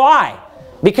 right? Why?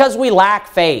 Because we lack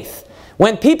faith.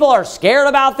 When people are scared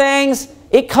about things,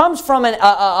 it comes from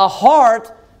a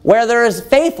heart where there is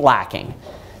faith lacking.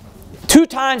 2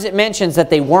 times it mentions that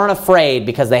they weren't afraid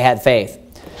because they had faith.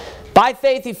 By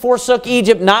faith he forsook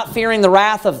Egypt, not fearing the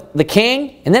wrath of the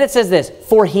king. And then it says this,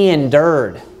 for he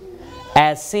endured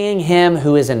as seeing him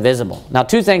who is invisible. Now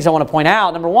 2 things I want to point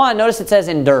out. Number 1, notice it says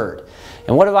endured.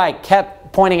 And what have I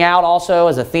kept pointing out also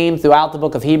as a theme throughout the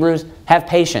book of Hebrews? Have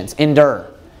patience, endure.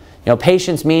 You know,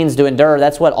 patience means to endure.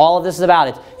 That's what all of this is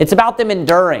about. It's about them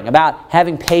enduring, about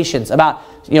having patience, about,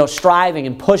 you know, striving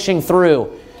and pushing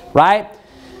through, right?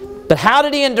 But how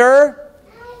did he endure?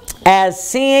 As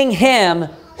seeing him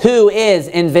who is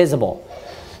invisible.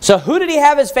 So who did he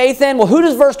have his faith in? Well, who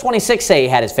does verse 26 say he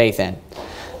had his faith in?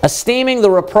 Esteeming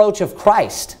the reproach of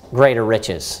Christ greater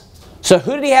riches. So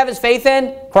who did he have his faith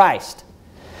in? Christ.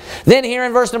 Then here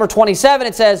in verse number 27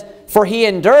 it says, for he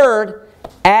endured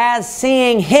as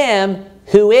seeing him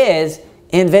who is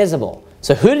invisible.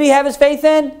 So who did he have his faith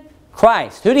in?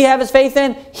 Christ. Who did he have his faith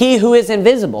in? He who is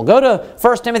invisible. Go to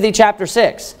 1 Timothy chapter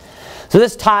 6. So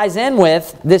this ties in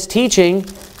with this teaching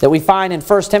that we find in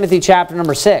 1 Timothy chapter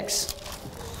number 6.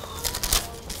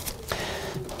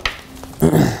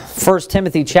 1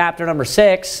 Timothy chapter number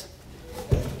 6.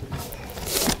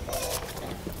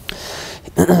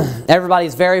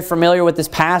 Everybody's very familiar with this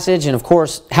passage and of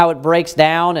course how it breaks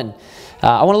down. And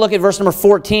I want to look at verse number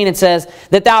 14. It says,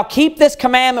 that thou keep this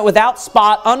commandment without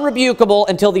spot, unrebukable,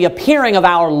 until the appearing of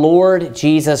our Lord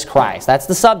Jesus Christ. That's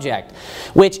the subject.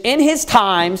 Which in his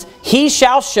times he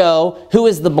shall show who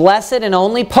is the blessed and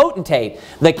only potentate,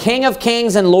 the King of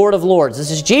kings and Lord of lords. This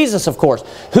is Jesus, of course,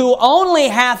 who only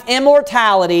hath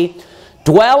immortality,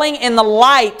 dwelling in the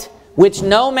light which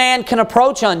no man can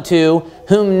approach unto,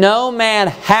 whom no man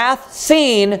hath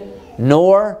seen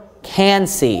nor can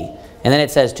see. And then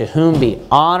it says, to whom be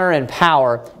honor and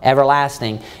power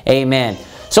everlasting. Amen.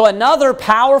 So another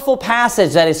powerful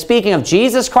passage that is speaking of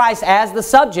Jesus Christ as the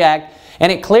subject,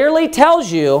 and it clearly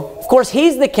tells you, of course,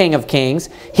 he's the King of kings,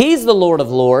 he's the Lord of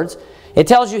lords. It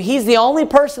tells you he's the only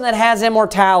person that has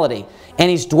immortality, and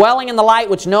he's dwelling in the light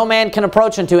which no man can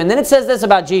approach unto. And then it says this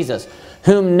about Jesus,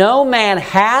 whom no man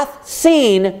hath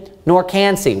seen nor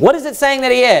can see. What is it saying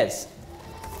that he is?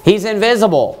 He's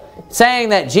invisible. Saying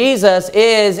that Jesus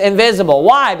is invisible.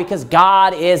 Why? Because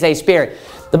God is a spirit.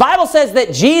 The Bible says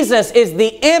that Jesus is the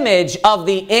image of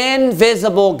the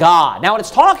invisible God. Now when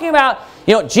it's talking about,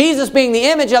 you know, Jesus being the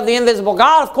image of the invisible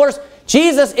God, of course,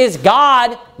 Jesus is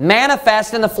God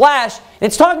manifest in the flesh.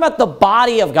 It's talking about the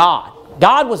body of God.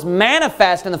 God was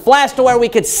manifest in the flesh to where we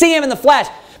could see him in the flesh.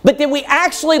 But did we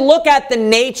actually look at the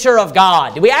nature of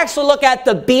God? Did we actually look at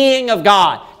the being of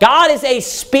God? God is a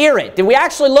spirit. Did we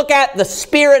actually look at the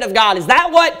Spirit of God? Is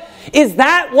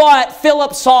that what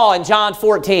Philip saw in John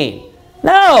 14?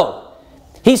 No.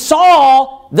 He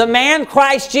saw the man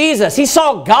Christ Jesus. He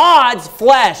saw God's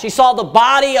flesh. He saw the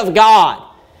body of God.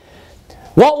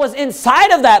 What was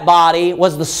inside of that body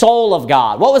was the soul of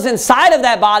God. What was inside of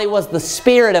that body was the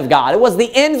Spirit of God. It was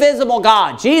the invisible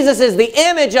God. Jesus is the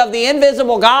image of the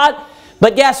invisible God.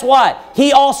 But guess what?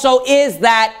 He also is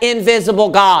that invisible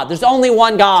God. There's only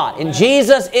one God, and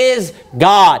Jesus is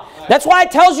God. That's why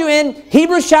it tells you in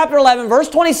Hebrews chapter 11, verse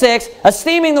 26,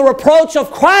 esteeming the reproach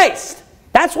of Christ.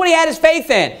 That's what he had his faith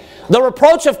in, the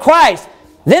reproach of Christ.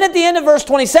 Then at the end of verse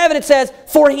 27, it says,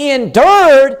 for he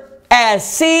endured as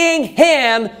seeing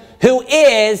him who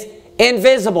is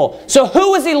invisible. So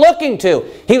who was he looking to?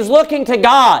 He was looking to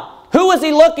God. Who was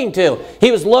he looking to?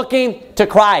 He was looking to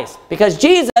Christ. Because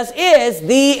Jesus is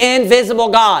the invisible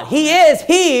God. He is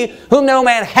he whom no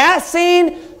man has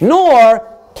seen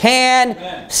nor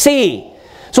can see.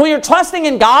 So when you're trusting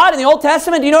in God in the Old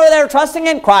Testament, do you know who they were trusting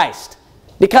in? Christ.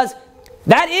 Because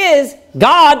that is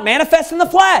God manifest in the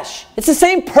flesh. It's the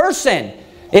same person.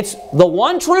 It's the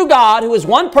one true God who is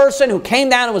one person who came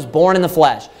down and was born in the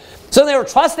flesh. So they were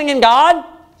trusting in God.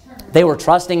 They were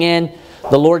trusting in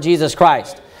the Lord Jesus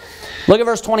Christ. Look at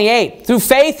verse 28. Through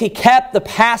faith he kept the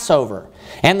Passover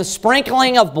and the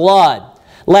sprinkling of blood,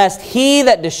 lest he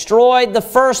that destroyed the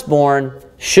firstborn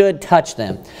should touch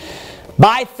them.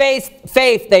 By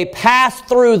faith they passed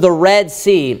through the Red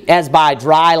Sea as by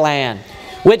dry land,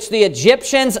 which the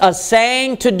Egyptians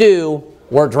assaying to do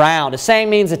were drowned. The same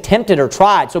means attempted or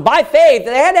tried. So by faith,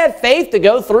 they had to have faith to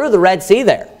go through the Red Sea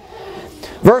there.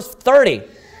 Verse 30.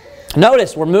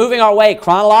 Notice, we're moving our way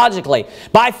chronologically.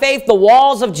 By faith, the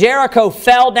walls of Jericho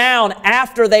fell down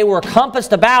after they were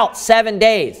compassed about 7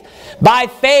 days. By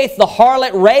faith, the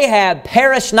harlot Rahab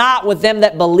perished not with them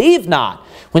that believed not,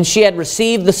 when she had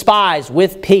received the spies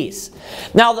with peace.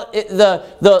 Now,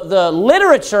 the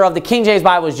literature of the King James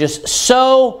Bible is just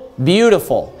so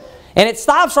beautiful. And it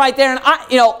stops right there. And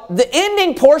the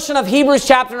ending portion of Hebrews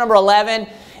chapter number 11,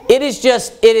 it is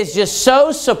just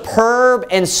so superb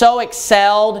and so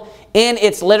excelled in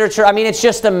its literature. I mean, it's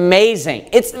just amazing.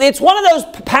 It's one of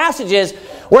those passages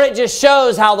where it just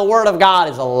shows how the Word of God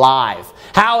is alive,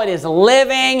 how it is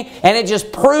living, and it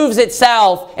just proves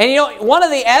itself. And one of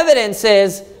the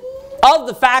evidences of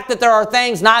the fact that there are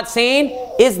things not seen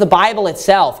is the Bible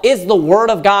itself, is the Word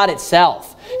of God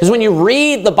itself. Because when you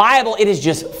read the Bible, it is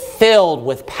just filled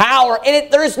with power.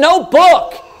 And there is no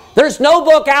book. There's no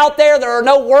book out there. There are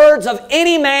no words of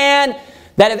any man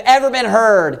that have ever been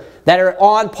heard that are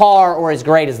on par or as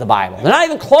great as the Bible. They're not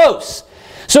even close.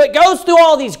 So it goes through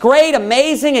all these great,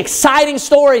 amazing, exciting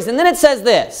stories. And then it says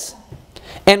this,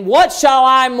 "And what shall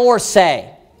I more say?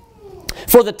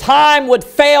 For the time would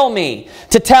fail me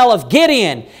to tell of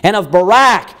Gideon and of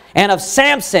Barak and of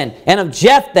Samson and of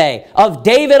Jephthah, of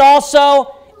David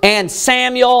also and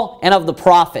Samuel and of the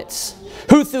prophets,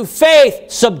 who through faith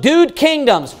subdued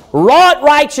kingdoms, wrought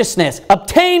righteousness,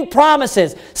 obtained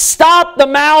promises, stopped the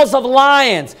mouths of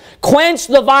lions, quenched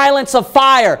the violence of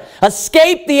fire,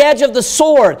 escaped the edge of the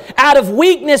sword, out of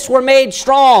weakness were made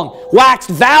strong, waxed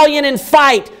valiant in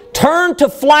fight, turned to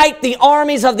flight the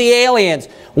armies of the aliens.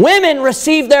 Women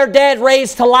received their dead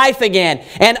raised to life again,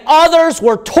 and others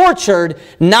were tortured,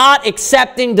 not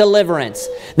accepting deliverance,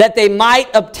 that they might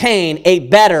obtain a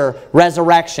better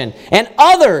resurrection. And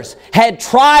others had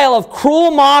trial of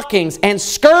cruel mockings and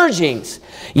scourgings,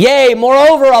 yea,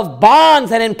 moreover of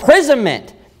bonds and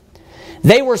imprisonment.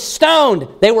 They were stoned,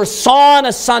 they were sawn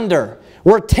asunder,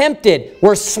 were tempted,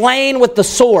 were slain with the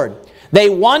sword. They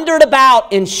wandered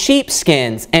about in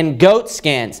sheepskins and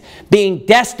goatskins, being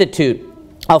destitute,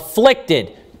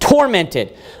 afflicted,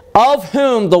 tormented, of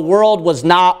whom the world was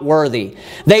not worthy.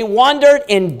 They wandered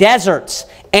in deserts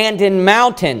and in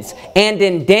mountains and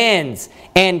in dens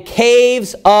and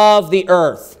caves of the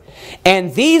earth.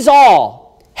 And these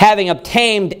all, having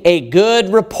obtained a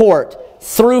good report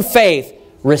through faith,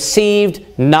 received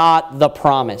not the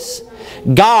promise.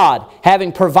 God,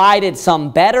 having provided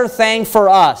some better thing for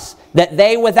us, that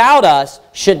they without us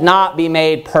should not be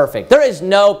made perfect. There is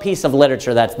no piece of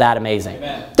literature that's that amazing.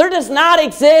 Amen. There does not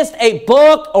exist a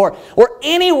book or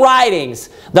any writings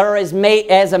that are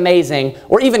as amazing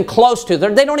or even close to.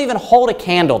 They don't even hold a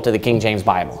candle to the King James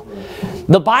Bible.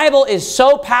 The Bible is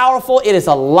so powerful. It is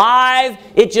alive.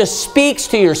 It just speaks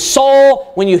to your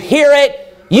soul. When you hear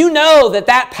it, you know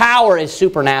that power is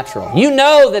supernatural. You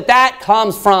know that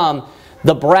comes from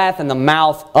the breath and the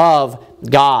mouth of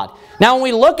God. Now, when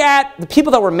we look at the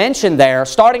people that were mentioned there,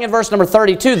 starting in verse number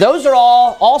 32, those are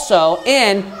all also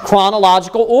in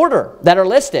chronological order that are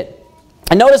listed.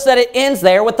 And notice that it ends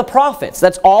there with the prophets.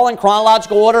 That's all in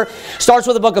chronological order. Starts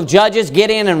with the book of Judges,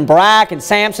 Gideon and Barak and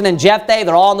Samson and Jephthah.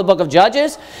 They're all in the book of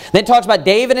Judges. Then it talks about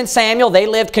David and Samuel. They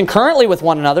lived concurrently with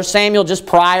one another. Samuel just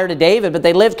prior to David, but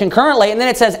they lived concurrently. And then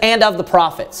it says, and of the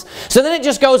prophets. So then it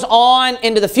just goes on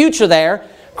into the future there,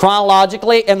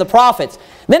 chronologically, and the prophets.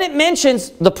 Then it mentions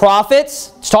the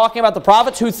prophets. It's talking about the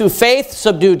prophets who through faith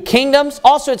subdued kingdoms.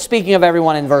 Also it's speaking of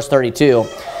everyone in verse 32.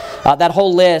 That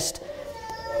whole list.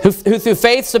 Who through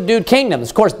faith subdued kingdoms.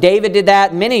 Of course, David did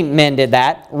that. Many men did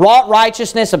that. Wrought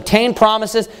righteousness, obtained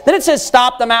promises. Then it says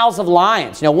stop the mouths of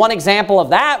lions. One example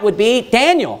of that would be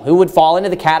Daniel, who would fall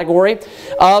into the category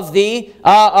of the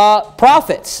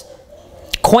prophets.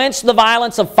 Quenched the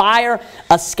violence of fire,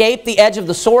 escaped the edge of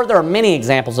the sword. There are many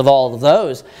examples of all of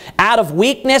those. Out of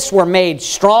weakness were made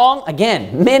strong.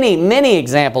 Again, many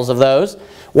examples of those.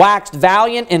 Waxed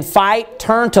valiant in fight,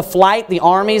 turned to flight the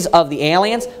armies of the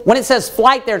aliens. When it says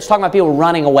flight there, it's talking about people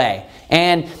running away.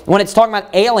 And when it's talking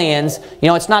about aliens,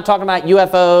 it's not talking about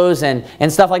UFOs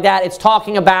and stuff like that. It's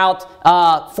talking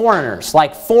about foreigners,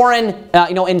 like foreign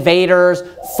invaders,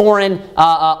 foreign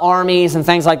armies and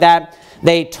things like that.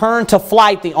 They turned to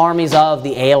flight the armies of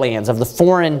the aliens, of the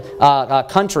foreign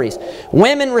countries.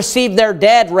 Women received their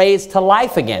dead raised to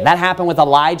life again. That happened with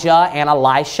Elijah and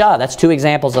Elisha. That's two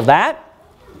examples of that.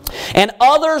 And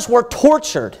others were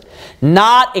tortured,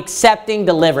 not accepting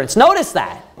deliverance. Notice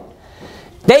that.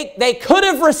 They could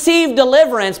have received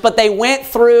deliverance, but they went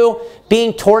through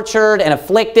being tortured and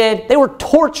afflicted. They were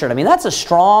tortured. I mean, that's a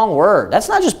strong word. That's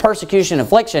not just persecution and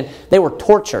affliction. They were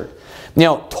tortured.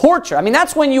 torture. I mean,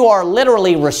 that's when you are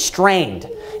literally restrained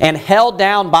and held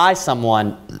down by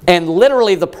someone, and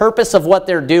literally the purpose of what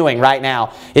they're doing right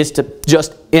now is to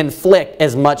just inflict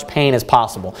as much pain as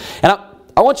possible. And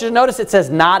I want you to notice it says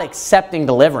not accepting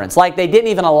deliverance, like they didn't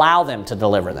even allow them to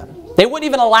deliver them. They wouldn't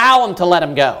even allow them to let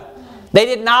them go. They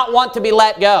did not want to be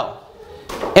let go.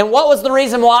 And what was the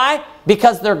reason why?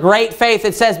 Because their great faith,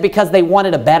 it says, because they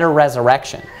wanted a better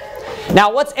resurrection.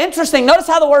 Now, what's interesting, notice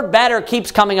how the word better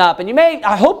keeps coming up. And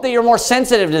I hope that you're more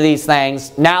sensitive to these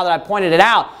things now that I've pointed it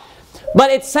out. But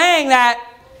it's saying that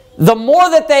the more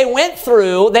that they went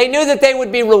through, they knew that they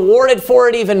would be rewarded for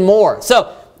it even more.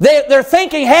 So they're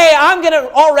thinking, hey, I'm going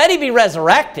to already be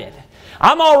resurrected.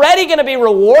 I'm already going to be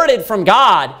rewarded from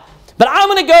God. But I'm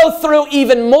going to go through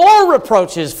even more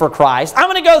reproaches for Christ. I'm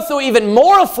going to go through even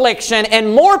more affliction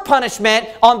and more punishment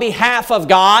on behalf of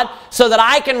God so that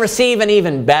I can receive an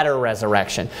even better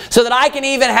resurrection. So that I can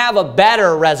even have a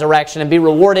better resurrection and be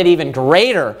rewarded even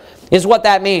greater is what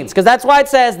that means. Because that's why it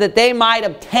says that they might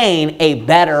obtain a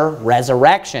better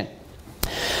resurrection.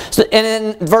 So,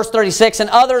 and in verse 36, and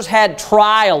others had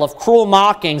trial of cruel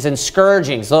mockings and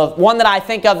scourgings. The one that I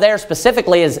think of there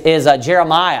specifically is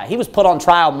Jeremiah. He was put on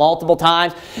trial multiple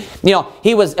times.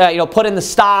 He was put in the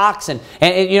stocks, and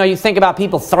you think about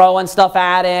people throwing stuff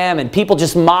at him and people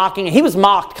just mocking. He was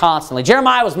mocked constantly.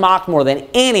 Jeremiah was mocked more than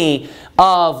any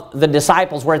of the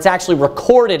disciples, where it's actually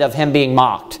recorded of him being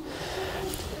mocked.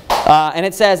 And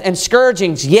it says, and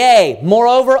scourgings, yea,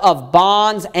 moreover of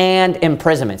bonds and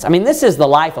imprisonments. I mean, this is the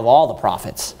life of all the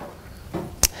prophets.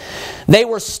 They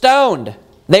were stoned.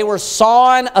 They were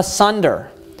sawn asunder.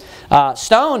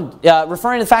 Stoned,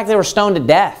 referring to the fact they were stoned to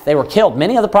death. They were killed.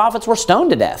 Many of the prophets were stoned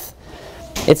to death.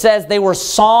 It says they were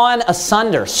sawn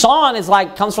asunder. Sawn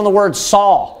comes from the word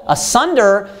saw.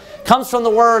 Asunder comes from the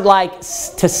word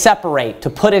to separate, to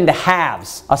put into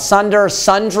halves. Asunder,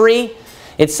 sundry.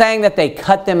 It's saying that they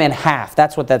cut them in half.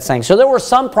 That's what that's saying. So there were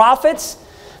some prophets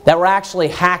that were actually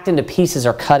hacked into pieces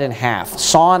or cut in half,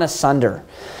 sawn asunder.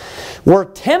 Were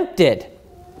tempted.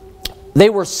 They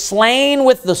were slain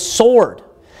with the sword.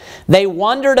 They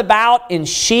wandered about in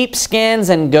sheepskins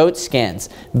and goatskins,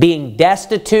 being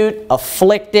destitute,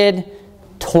 afflicted,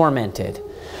 tormented.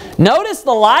 Notice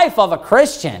the life of a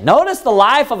Christian. Notice the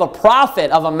life of a prophet,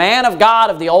 of a man of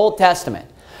God of the Old Testament.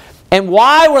 And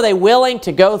why were they willing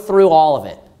to go through all of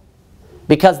it?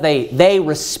 Because they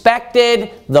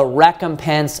respected the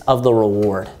recompense of the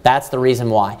reward. That's the reason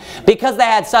why. Because they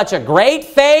had such a great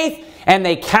faith, and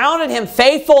they counted him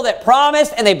faithful that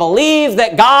promised, and they believed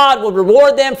that God would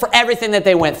reward them for everything that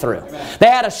they went through. Amen. They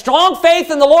had a strong faith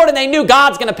in the Lord, and they knew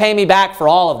God's going to pay me back for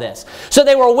all of this. So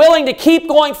they were willing to keep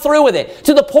going through with it,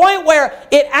 to the point where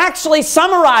it actually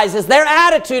summarizes their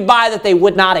attitude by that they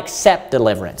would not accept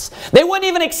deliverance. They wouldn't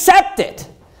even accept it,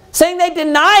 saying they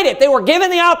denied it. They were given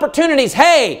the opportunities.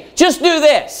 Hey, just do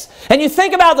this. And you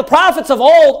think about the prophets of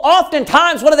old,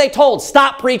 oftentimes what are they told?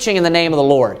 Stop preaching in the name of the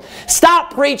Lord.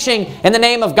 Stop preaching in the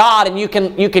name of God, and you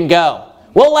can go.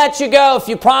 We'll let you go if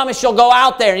you promise you'll go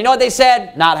out there. You know what they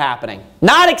said? Not happening.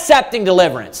 Not accepting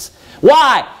deliverance.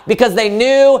 Why? Because they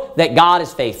knew that God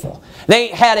is faithful. They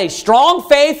had a strong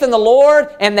faith in the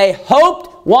Lord, and they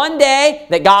hoped one day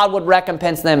that God would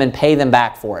recompense them and pay them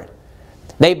back for it.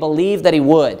 They believed that He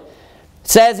would. It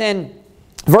says in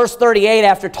verse 38,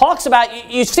 after it talks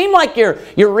about, you seem like you're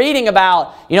reading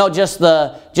about, like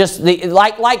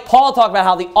Paul talked about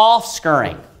how the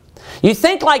offscouring. You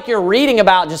think like you're reading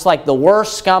about just like the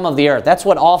worst scum of the earth. That's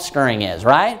what offscouring is,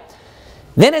 right?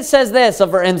 Then it says this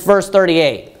in verse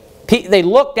 38. They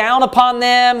looked down upon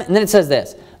them, and then it says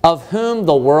this, of whom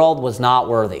the world was not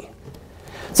worthy.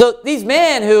 So these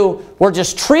men who were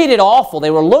just treated awful,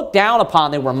 they were looked down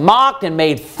upon, they were mocked and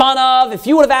made fun of. If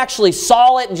you would have actually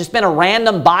saw it and just been a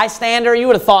random bystander, you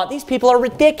would have thought, these people are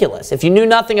ridiculous. If you knew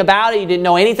nothing about it, you didn't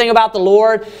know anything about the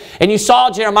Lord, and you saw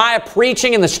Jeremiah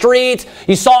preaching in the streets,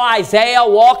 you saw Isaiah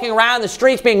walking around the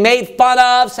streets being made fun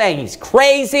of, saying he's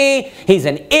crazy, he's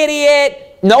an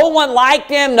idiot, no one liked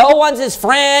him, no one's his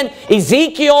friend.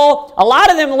 Ezekiel, a lot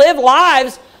of them lived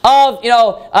lives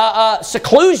of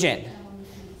seclusion.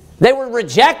 They were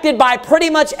rejected by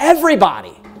pretty much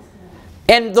everybody.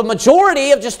 And the majority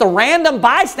of just a random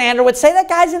bystander would say, that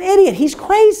guy's an idiot. He's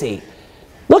crazy.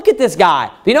 Look at this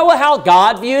guy. You know how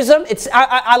God views him?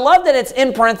 I love that it's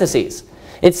in parentheses.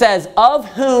 It says, of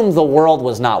whom the world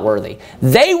was not worthy.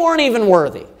 They weren't even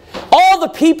worthy. All the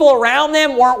people around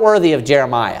them weren't worthy of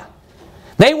Jeremiah.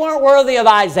 They weren't worthy of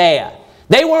Isaiah.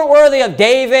 They weren't worthy of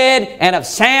David and of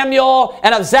Samuel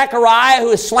and of Zechariah, who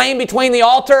was slain between the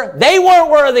altar. They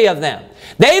weren't worthy of them.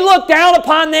 They looked down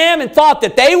upon them and thought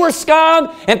that they were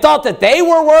scum and thought that they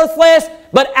were worthless.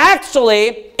 But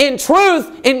actually, in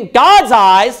truth, in God's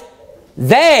eyes,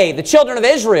 they, the children of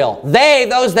Israel,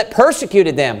 those that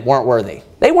persecuted them, weren't worthy.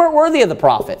 They weren't worthy of the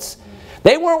prophets.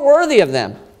 They weren't worthy of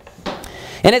them.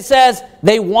 And it says,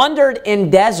 they wandered in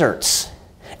deserts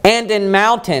and in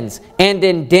mountains and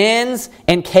in dens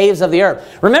and caves of the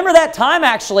earth. Remember that time,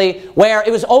 actually, where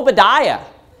it was Obadiah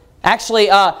actually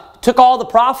took all the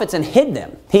prophets and hid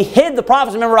them. He hid the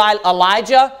prophets. Remember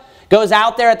Elijah goes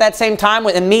out there at that same time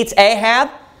and meets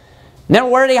Ahab? Now,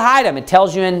 where did he hide them? It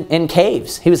tells you in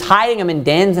caves. He was hiding them in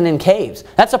dens and in caves.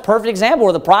 That's a perfect example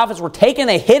where the prophets were taken,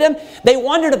 they hid them. They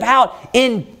wandered about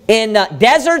in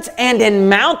deserts and in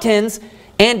mountains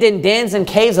and in dens and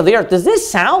caves of the earth. Does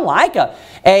this sound like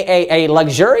a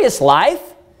luxurious life?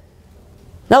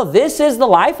 No, this is the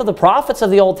life of the prophets of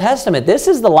the Old Testament. This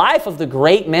is the life of the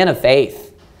great men of faith.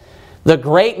 The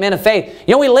great men of faith.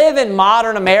 You know, we live in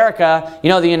modern America, you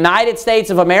know, the United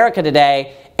States of America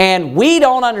today, and we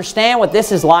don't understand what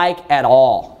this is like at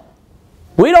all.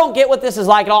 We don't get what this is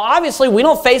like at all. Obviously, we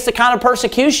don't face the kind of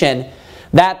persecution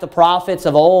that the prophets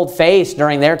of old faced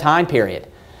during their time period.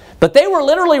 But they were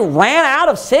literally ran out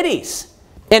of cities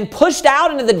and pushed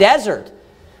out into the desert.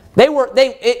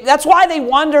 That's why they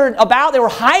wandered about. They were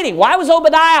hiding. Why was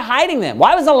Obadiah hiding them?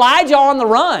 Why was Elijah on the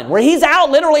run, where he's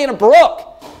out literally in a brook?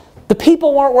 The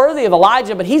people weren't worthy of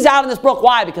Elijah, but he's out in this brook.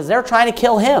 Why? Because they're trying to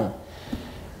kill him.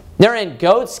 They're in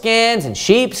goat skins and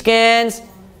sheep skins.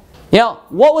 You know,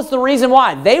 what was the reason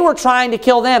why? They were trying to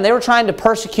kill them. They were trying to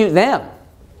persecute them.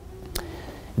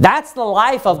 That's the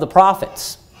life of the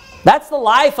prophets. That's the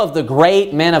life of the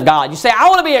great men of God. You say, I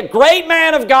want to be a great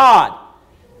man of God.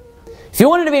 If you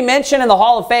wanted to be mentioned in the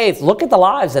Hall of Faith, look at the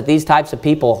lives that these types of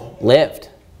people lived.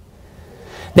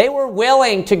 They were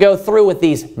willing to go through with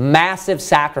these massive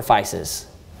sacrifices.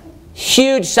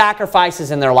 Huge sacrifices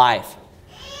in their life.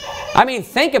 I mean,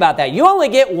 think about that. You only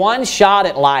get one shot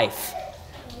at life.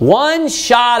 One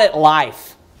shot at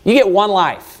life. You get one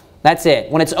life. That's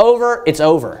it. When it's over, it's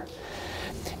over.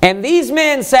 And these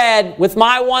men said, with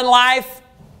my one life,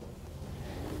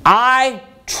 I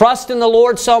trust in the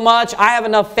Lord so much, I have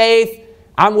enough faith,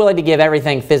 I'm willing to give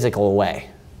everything physical away.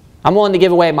 I'm willing to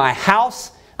give away my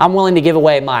house. I'm willing to give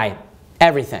away my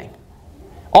everything.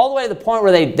 All the way to the point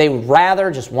where they would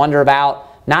rather just wonder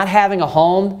about not having a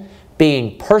home,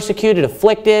 being persecuted,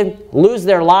 afflicted, lose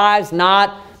their lives,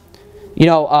 not,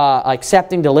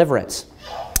 accepting deliverance.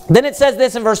 Then it says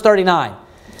this in verse 39.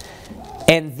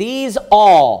 And these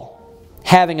all,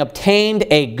 having obtained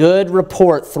a good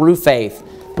report through faith,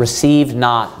 received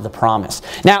not the promise.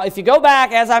 Now, if you go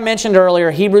back, as I mentioned earlier,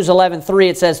 Hebrews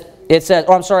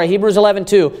 11:3, Hebrews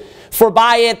 11:2, for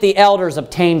by it the elders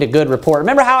obtained a good report.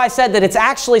 Remember how I said that it's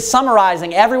actually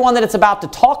summarizing everyone that it's about to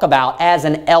talk about as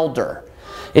an elder.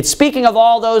 It's speaking of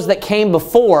all those that came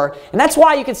before, and that's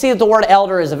why you can see that the word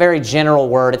elder is a very general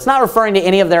word. It's not referring to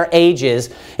any of their ages.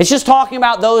 It's just talking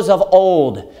about those of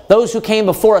old, those who came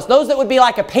before us, those that would be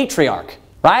like a patriarch,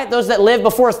 right? Those that lived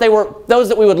before us, they were those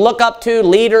that we would look up to,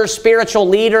 leaders, spiritual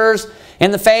leaders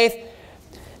in the faith.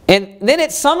 And then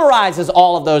it summarizes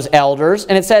all of those elders,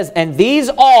 and it says, and these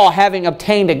all having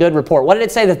obtained a good report. What did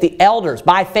it say? That the elders,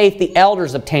 by faith, the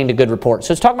elders obtained a good report.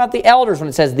 So it's talking about the elders when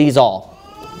it says these all.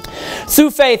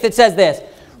 Through faith, it says this,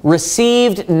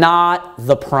 received not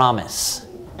the promise.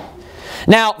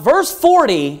 Now, verse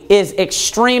 40 is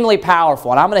extremely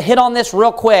powerful, and I'm going to hit on this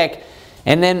real quick,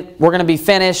 and then we're going to be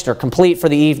finished or complete for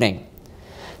the evening.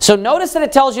 So notice that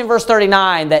it tells you in verse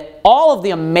 39 that all of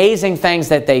the amazing things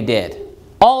that they did,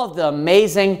 all of the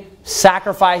amazing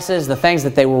sacrifices, the things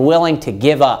that they were willing to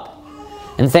give up,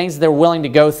 and things that they were willing to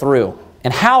go through,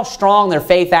 and how strong their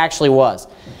faith actually was.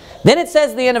 Then it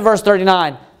says at the end of verse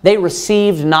 39, they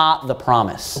received not the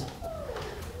promise.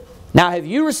 Now, have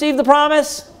you received the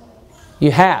promise? You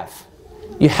have.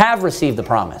 You have received the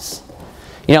promise.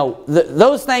 You know,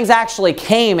 those things actually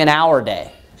came in our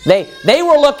day. They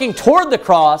were looking toward the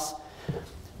cross,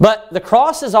 but the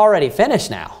cross is already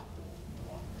finished now.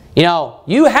 You know,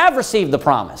 you have received the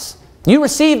promise. You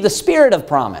received the spirit of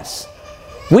promise.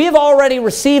 We have already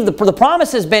received the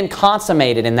promise has been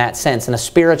consummated in that sense, in a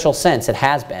spiritual sense. It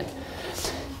has been.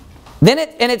 Then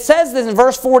it says this in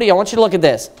verse 40. I want you to look at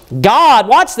this. God,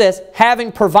 watch this,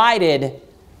 having provided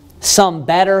some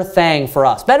better thing for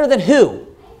us. Better than who?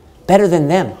 Better than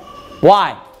them.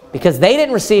 Why? Because they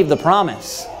didn't receive the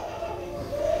promise.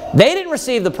 They didn't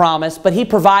receive the promise, but He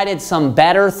provided some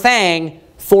better thing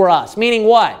for us. Meaning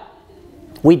what?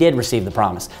 we did receive the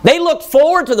promise. They looked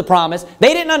forward to the promise.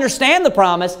 They didn't understand the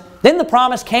promise. Then the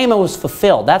promise came and was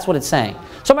fulfilled. That's what it's saying.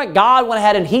 So God went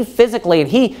ahead and He physically and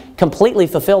He completely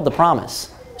fulfilled the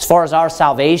promise. As far as our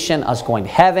salvation, us going to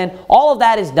heaven, all of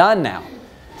that is done now.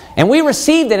 And we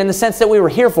received it in the sense that we were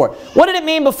here for it. What did it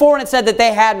mean before when it said that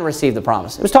they hadn't received the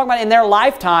promise? It was talking about in their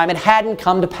lifetime it hadn't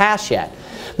come to pass yet.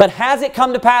 But has it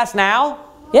come to pass now?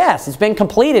 Yes, it's been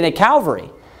completed at Calvary.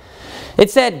 It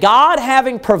said, God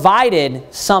having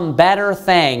provided some better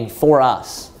thing for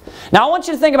us. Now I want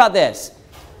you to think about this.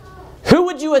 Who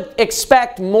would you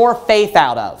expect more faith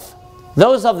out of?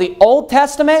 Those of the Old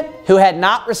Testament who had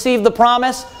not received the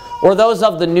promise, or those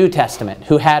of the New Testament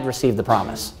who had received the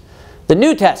promise? The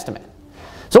New Testament.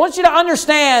 So I want you to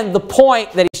understand the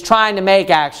point that he's trying to make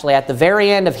actually at the very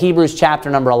end of Hebrews chapter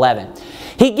number 11.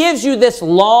 He gives you this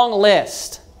long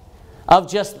list of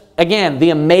just, again, the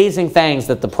amazing things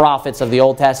that the prophets of the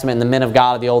Old Testament and the men of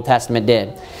God of the Old Testament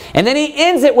did. And then he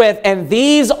ends it with, and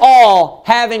these all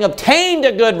having obtained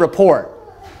a good report.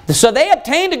 So they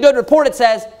obtained a good report, it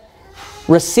says,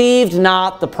 received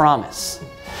not the promise.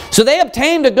 So they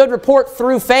obtained a good report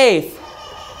through faith.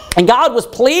 And God was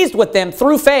pleased with them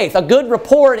through faith. A good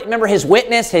report, remember His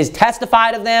witness, His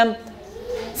testified of them.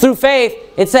 Through faith,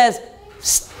 it says,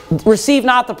 receive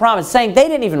not the promise. It's saying they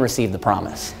didn't even receive the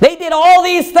promise. They did all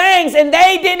these things and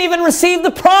they didn't even receive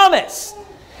the promise.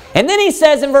 And then he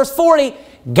says in verse 40,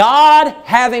 God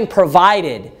having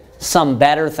provided some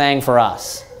better thing for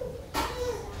us.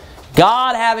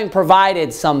 God having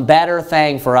provided some better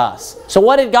thing for us. So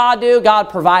what did God do? God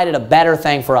provided a better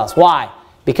thing for us. Why?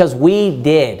 Because we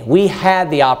did. We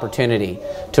had the opportunity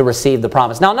to receive the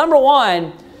promise. Now, number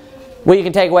one, what you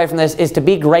can take away from this is to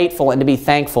be grateful and to be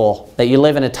thankful that you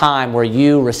live in a time where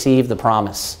you receive the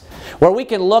promise. Where we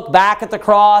can look back at the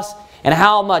cross and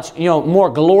how much more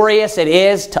glorious it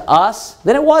is to us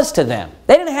than it was to them.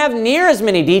 They didn't have near as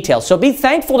many details. So be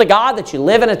thankful to God that you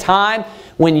live in a time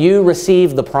when you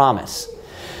receive the promise.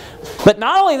 But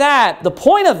not only that, the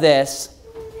point of this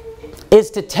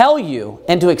is to tell you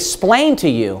and to explain to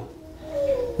you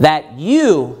that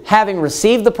you, having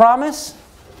received the promise,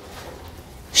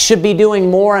 should be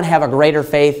doing more and have a greater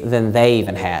faith than they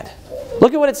even had.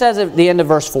 Look at what it says at the end of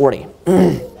verse 40.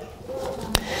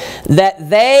 That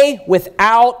they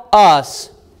without us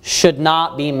should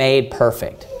not be made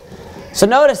perfect. So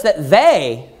notice that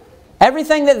they,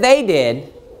 everything that they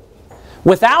did,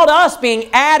 without us being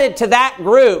added to that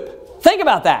group, think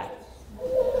about that.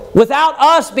 Without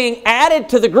us being added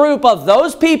to the group of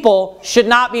those people should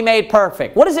not be made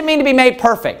perfect. What does it mean to be made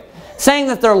perfect? Saying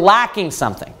that they're lacking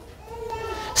something.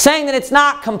 Saying that it's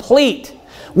not complete.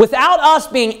 Without us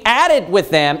being added with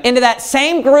them into that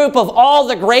same group of all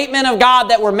the great men of God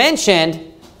that were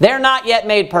mentioned, they're not yet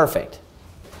made perfect.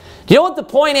 Do you know what the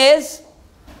point is?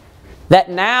 That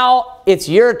now it's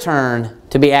your turn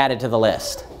to be added to the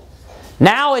list.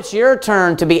 Now it's your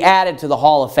turn to be added to the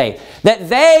hall of faith. That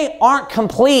they aren't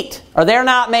complete or they're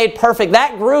not made perfect.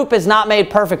 That group is not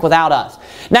made perfect without us.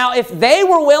 Now if they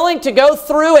were willing to go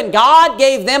through and God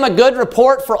gave them a good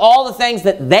report for all the things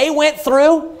that they went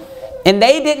through and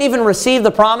they didn't even receive the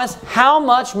promise, how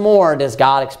much more does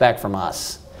God expect from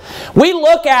us? We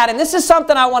look at, and this is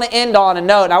something I want to end on and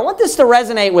note, and I want this to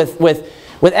resonate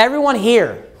with everyone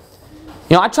here.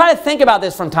 I try to think about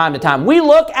this from time to time. We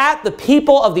look at the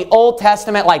people of the Old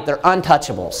Testament like they're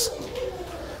untouchables.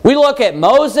 We look at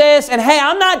Moses, and hey,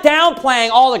 I'm not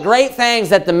downplaying all the great things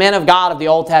that the men of God of the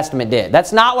Old Testament did.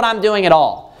 That's not what I'm doing at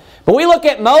all. But we look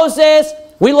at Moses,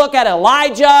 we look at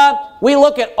Elijah, we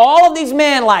look at all of these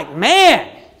men like, man,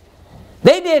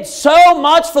 they did so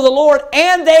much for the Lord,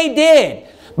 and they did.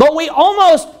 But we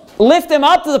almost lift them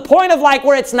up to the point of like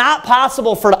where it's not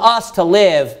possible for us to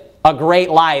live a great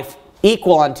life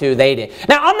equal unto they did.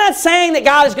 Now, I'm not saying that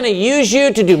God is going to use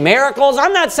you to do miracles.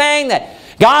 I'm not saying that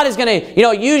God is going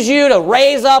to, use you to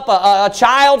raise up a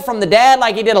child from the dead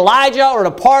like He did Elijah or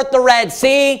to part the Red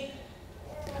Sea.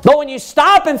 But when you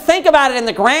stop and think about it in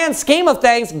the grand scheme of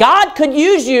things, God could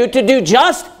use you to do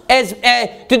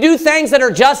things that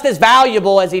are just as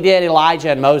valuable as He did Elijah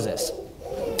and Moses.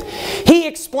 He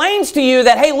explains to you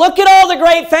that, hey, look at all the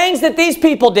great things that these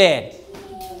people did.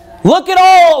 Look at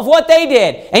all of what they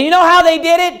did. And you know how they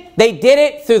did it? They did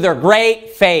it through their great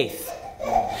faith.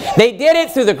 They did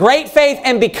it through the great faith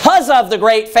and because of the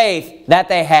great faith that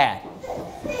they had.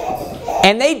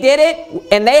 And they did it,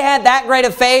 and they had that great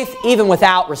of faith even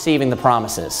without receiving the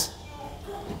promises.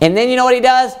 And then you know what He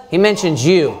does? He mentions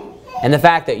you and the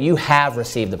fact that you have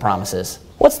received the promises.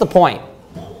 What's the point?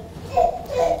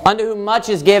 Unto whom much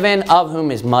is given, of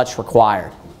whom is much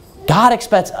required. God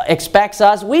expects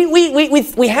us.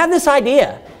 We have this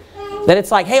idea That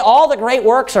it's like, hey, all the great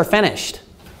works are finished.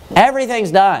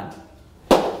 Everything's done.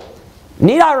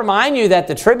 Need I remind you that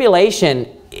the tribulation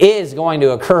is going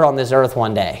to occur on this earth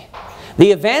one day.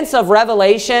 The events of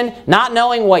Revelation, not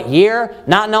knowing what year,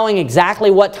 not knowing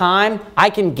exactly what time, I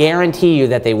can guarantee you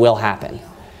that they will happen.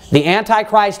 The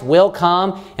Antichrist will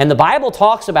come, and the Bible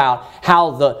talks about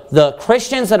how the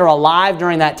Christians that are alive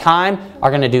during that time are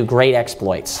going to do great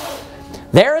exploits.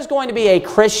 There is going to be a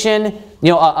Christian,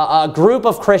 a group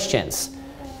of Christians,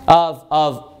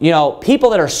 of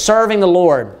people that are serving the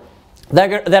Lord,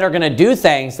 that are going to do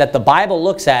things that the Bible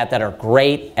looks at that are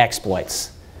great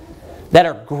exploits, that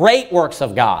are great works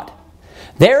of God.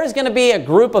 There is going to be a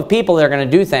group of people that are going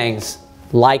to do things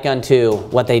like unto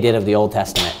what they did of the Old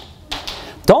Testament.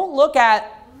 Don't look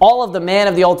at all of the men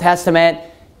of the Old Testament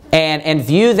and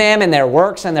view them and their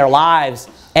works and their lives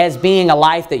as being a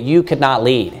life that you could not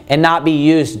lead and not be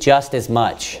used just as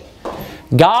much.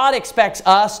 God expects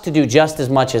us to do just as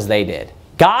much as they did.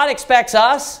 God expects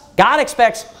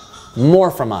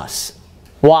more from us.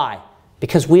 Why?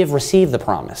 Because we have received the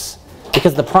promise.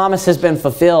 Because the promise has been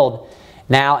fulfilled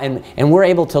now, and we're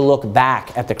able to look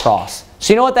back at the cross.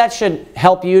 So you know what that should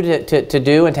help you to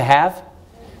do and to have?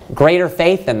 Greater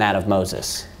faith than that of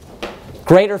Moses.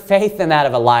 Greater faith than that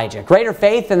of Elijah. Greater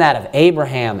faith than that of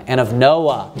Abraham and of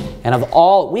Noah and of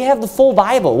all. We have the full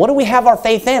Bible. What do we have our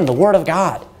faith in? The Word of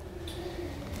God.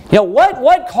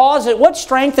 What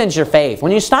strengthens your faith?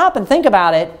 When you stop and think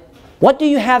about it, what do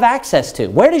you have access to?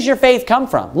 Where does your faith come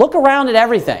from? Look around at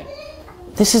everything.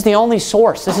 This is the only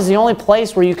source. This is the only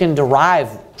place where you can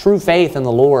derive true faith in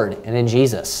the Lord and in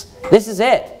Jesus. This is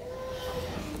it.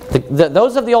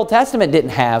 Those of the Old Testament didn't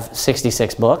have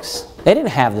 66 books. They didn't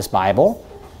have this Bible.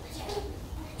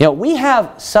 We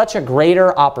have such a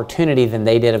greater opportunity than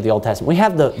they did of the Old Testament. We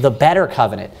have the better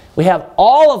covenant. We have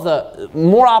all of the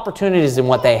more opportunities than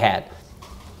what they had.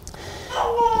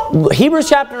 Hebrews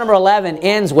chapter number 11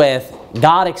 ends with,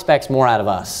 God expects more out of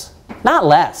us, not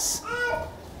less.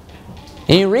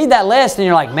 And you read that list and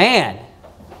you're like, man,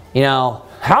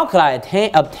 how could I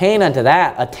attain unto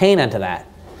that?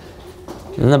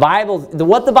 And the Bible,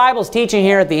 what the Bible's teaching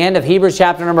here at the end of Hebrews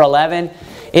chapter number 11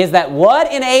 is that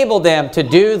what enabled them to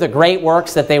do the great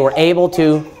works that they were able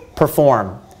to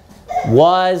perform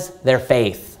was their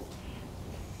faith.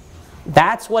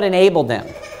 That's what enabled them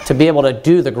to be able to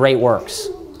do the great works.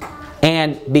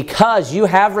 And because you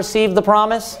have received the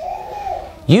promise,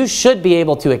 you should be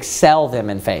able to excel them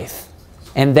in faith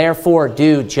and therefore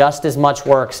do just as much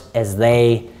works as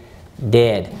they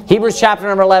did. Hebrews chapter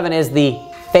number 11 is the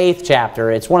faith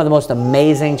chapter. It's one of the most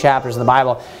amazing chapters in the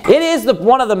Bible. It is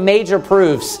one of the major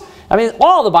proofs. I mean,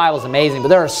 all the Bible is amazing, but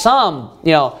there are some,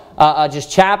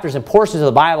 just chapters and portions of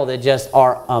the Bible that just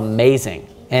are amazing.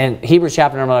 And Hebrews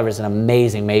chapter number 11 is an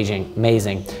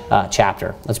amazing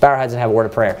chapter. Let's bow our heads and have a word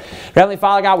of prayer. Heavenly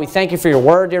Father God, we thank you for your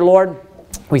word, dear Lord.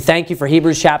 We thank you for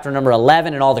Hebrews chapter number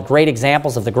 11 and all the great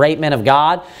examples of the great men of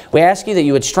God. We ask you that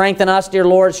you would strengthen us, dear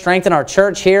Lord, strengthen our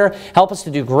church here. Help us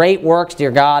to do great works,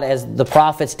 dear God, as the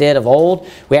prophets did of old.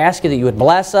 We ask you that you would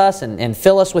bless us and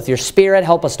fill us with your Spirit.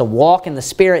 Help us to walk in the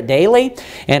Spirit daily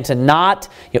and to not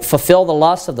fulfill the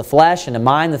lusts of the flesh and to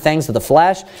mind the things of the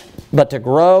flesh, but to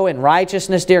grow in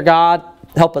righteousness, dear God.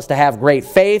 Help us to have great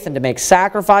faith and to make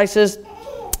sacrifices.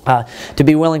 To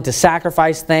be willing to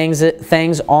sacrifice things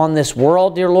on this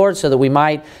world, dear Lord, so that we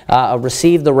might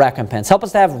receive the recompense. Help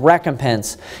us to have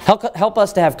recompense. Help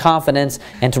us to have confidence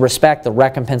and to respect the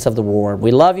recompense of the reward. We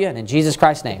love you, and in Jesus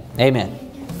Christ's name, amen.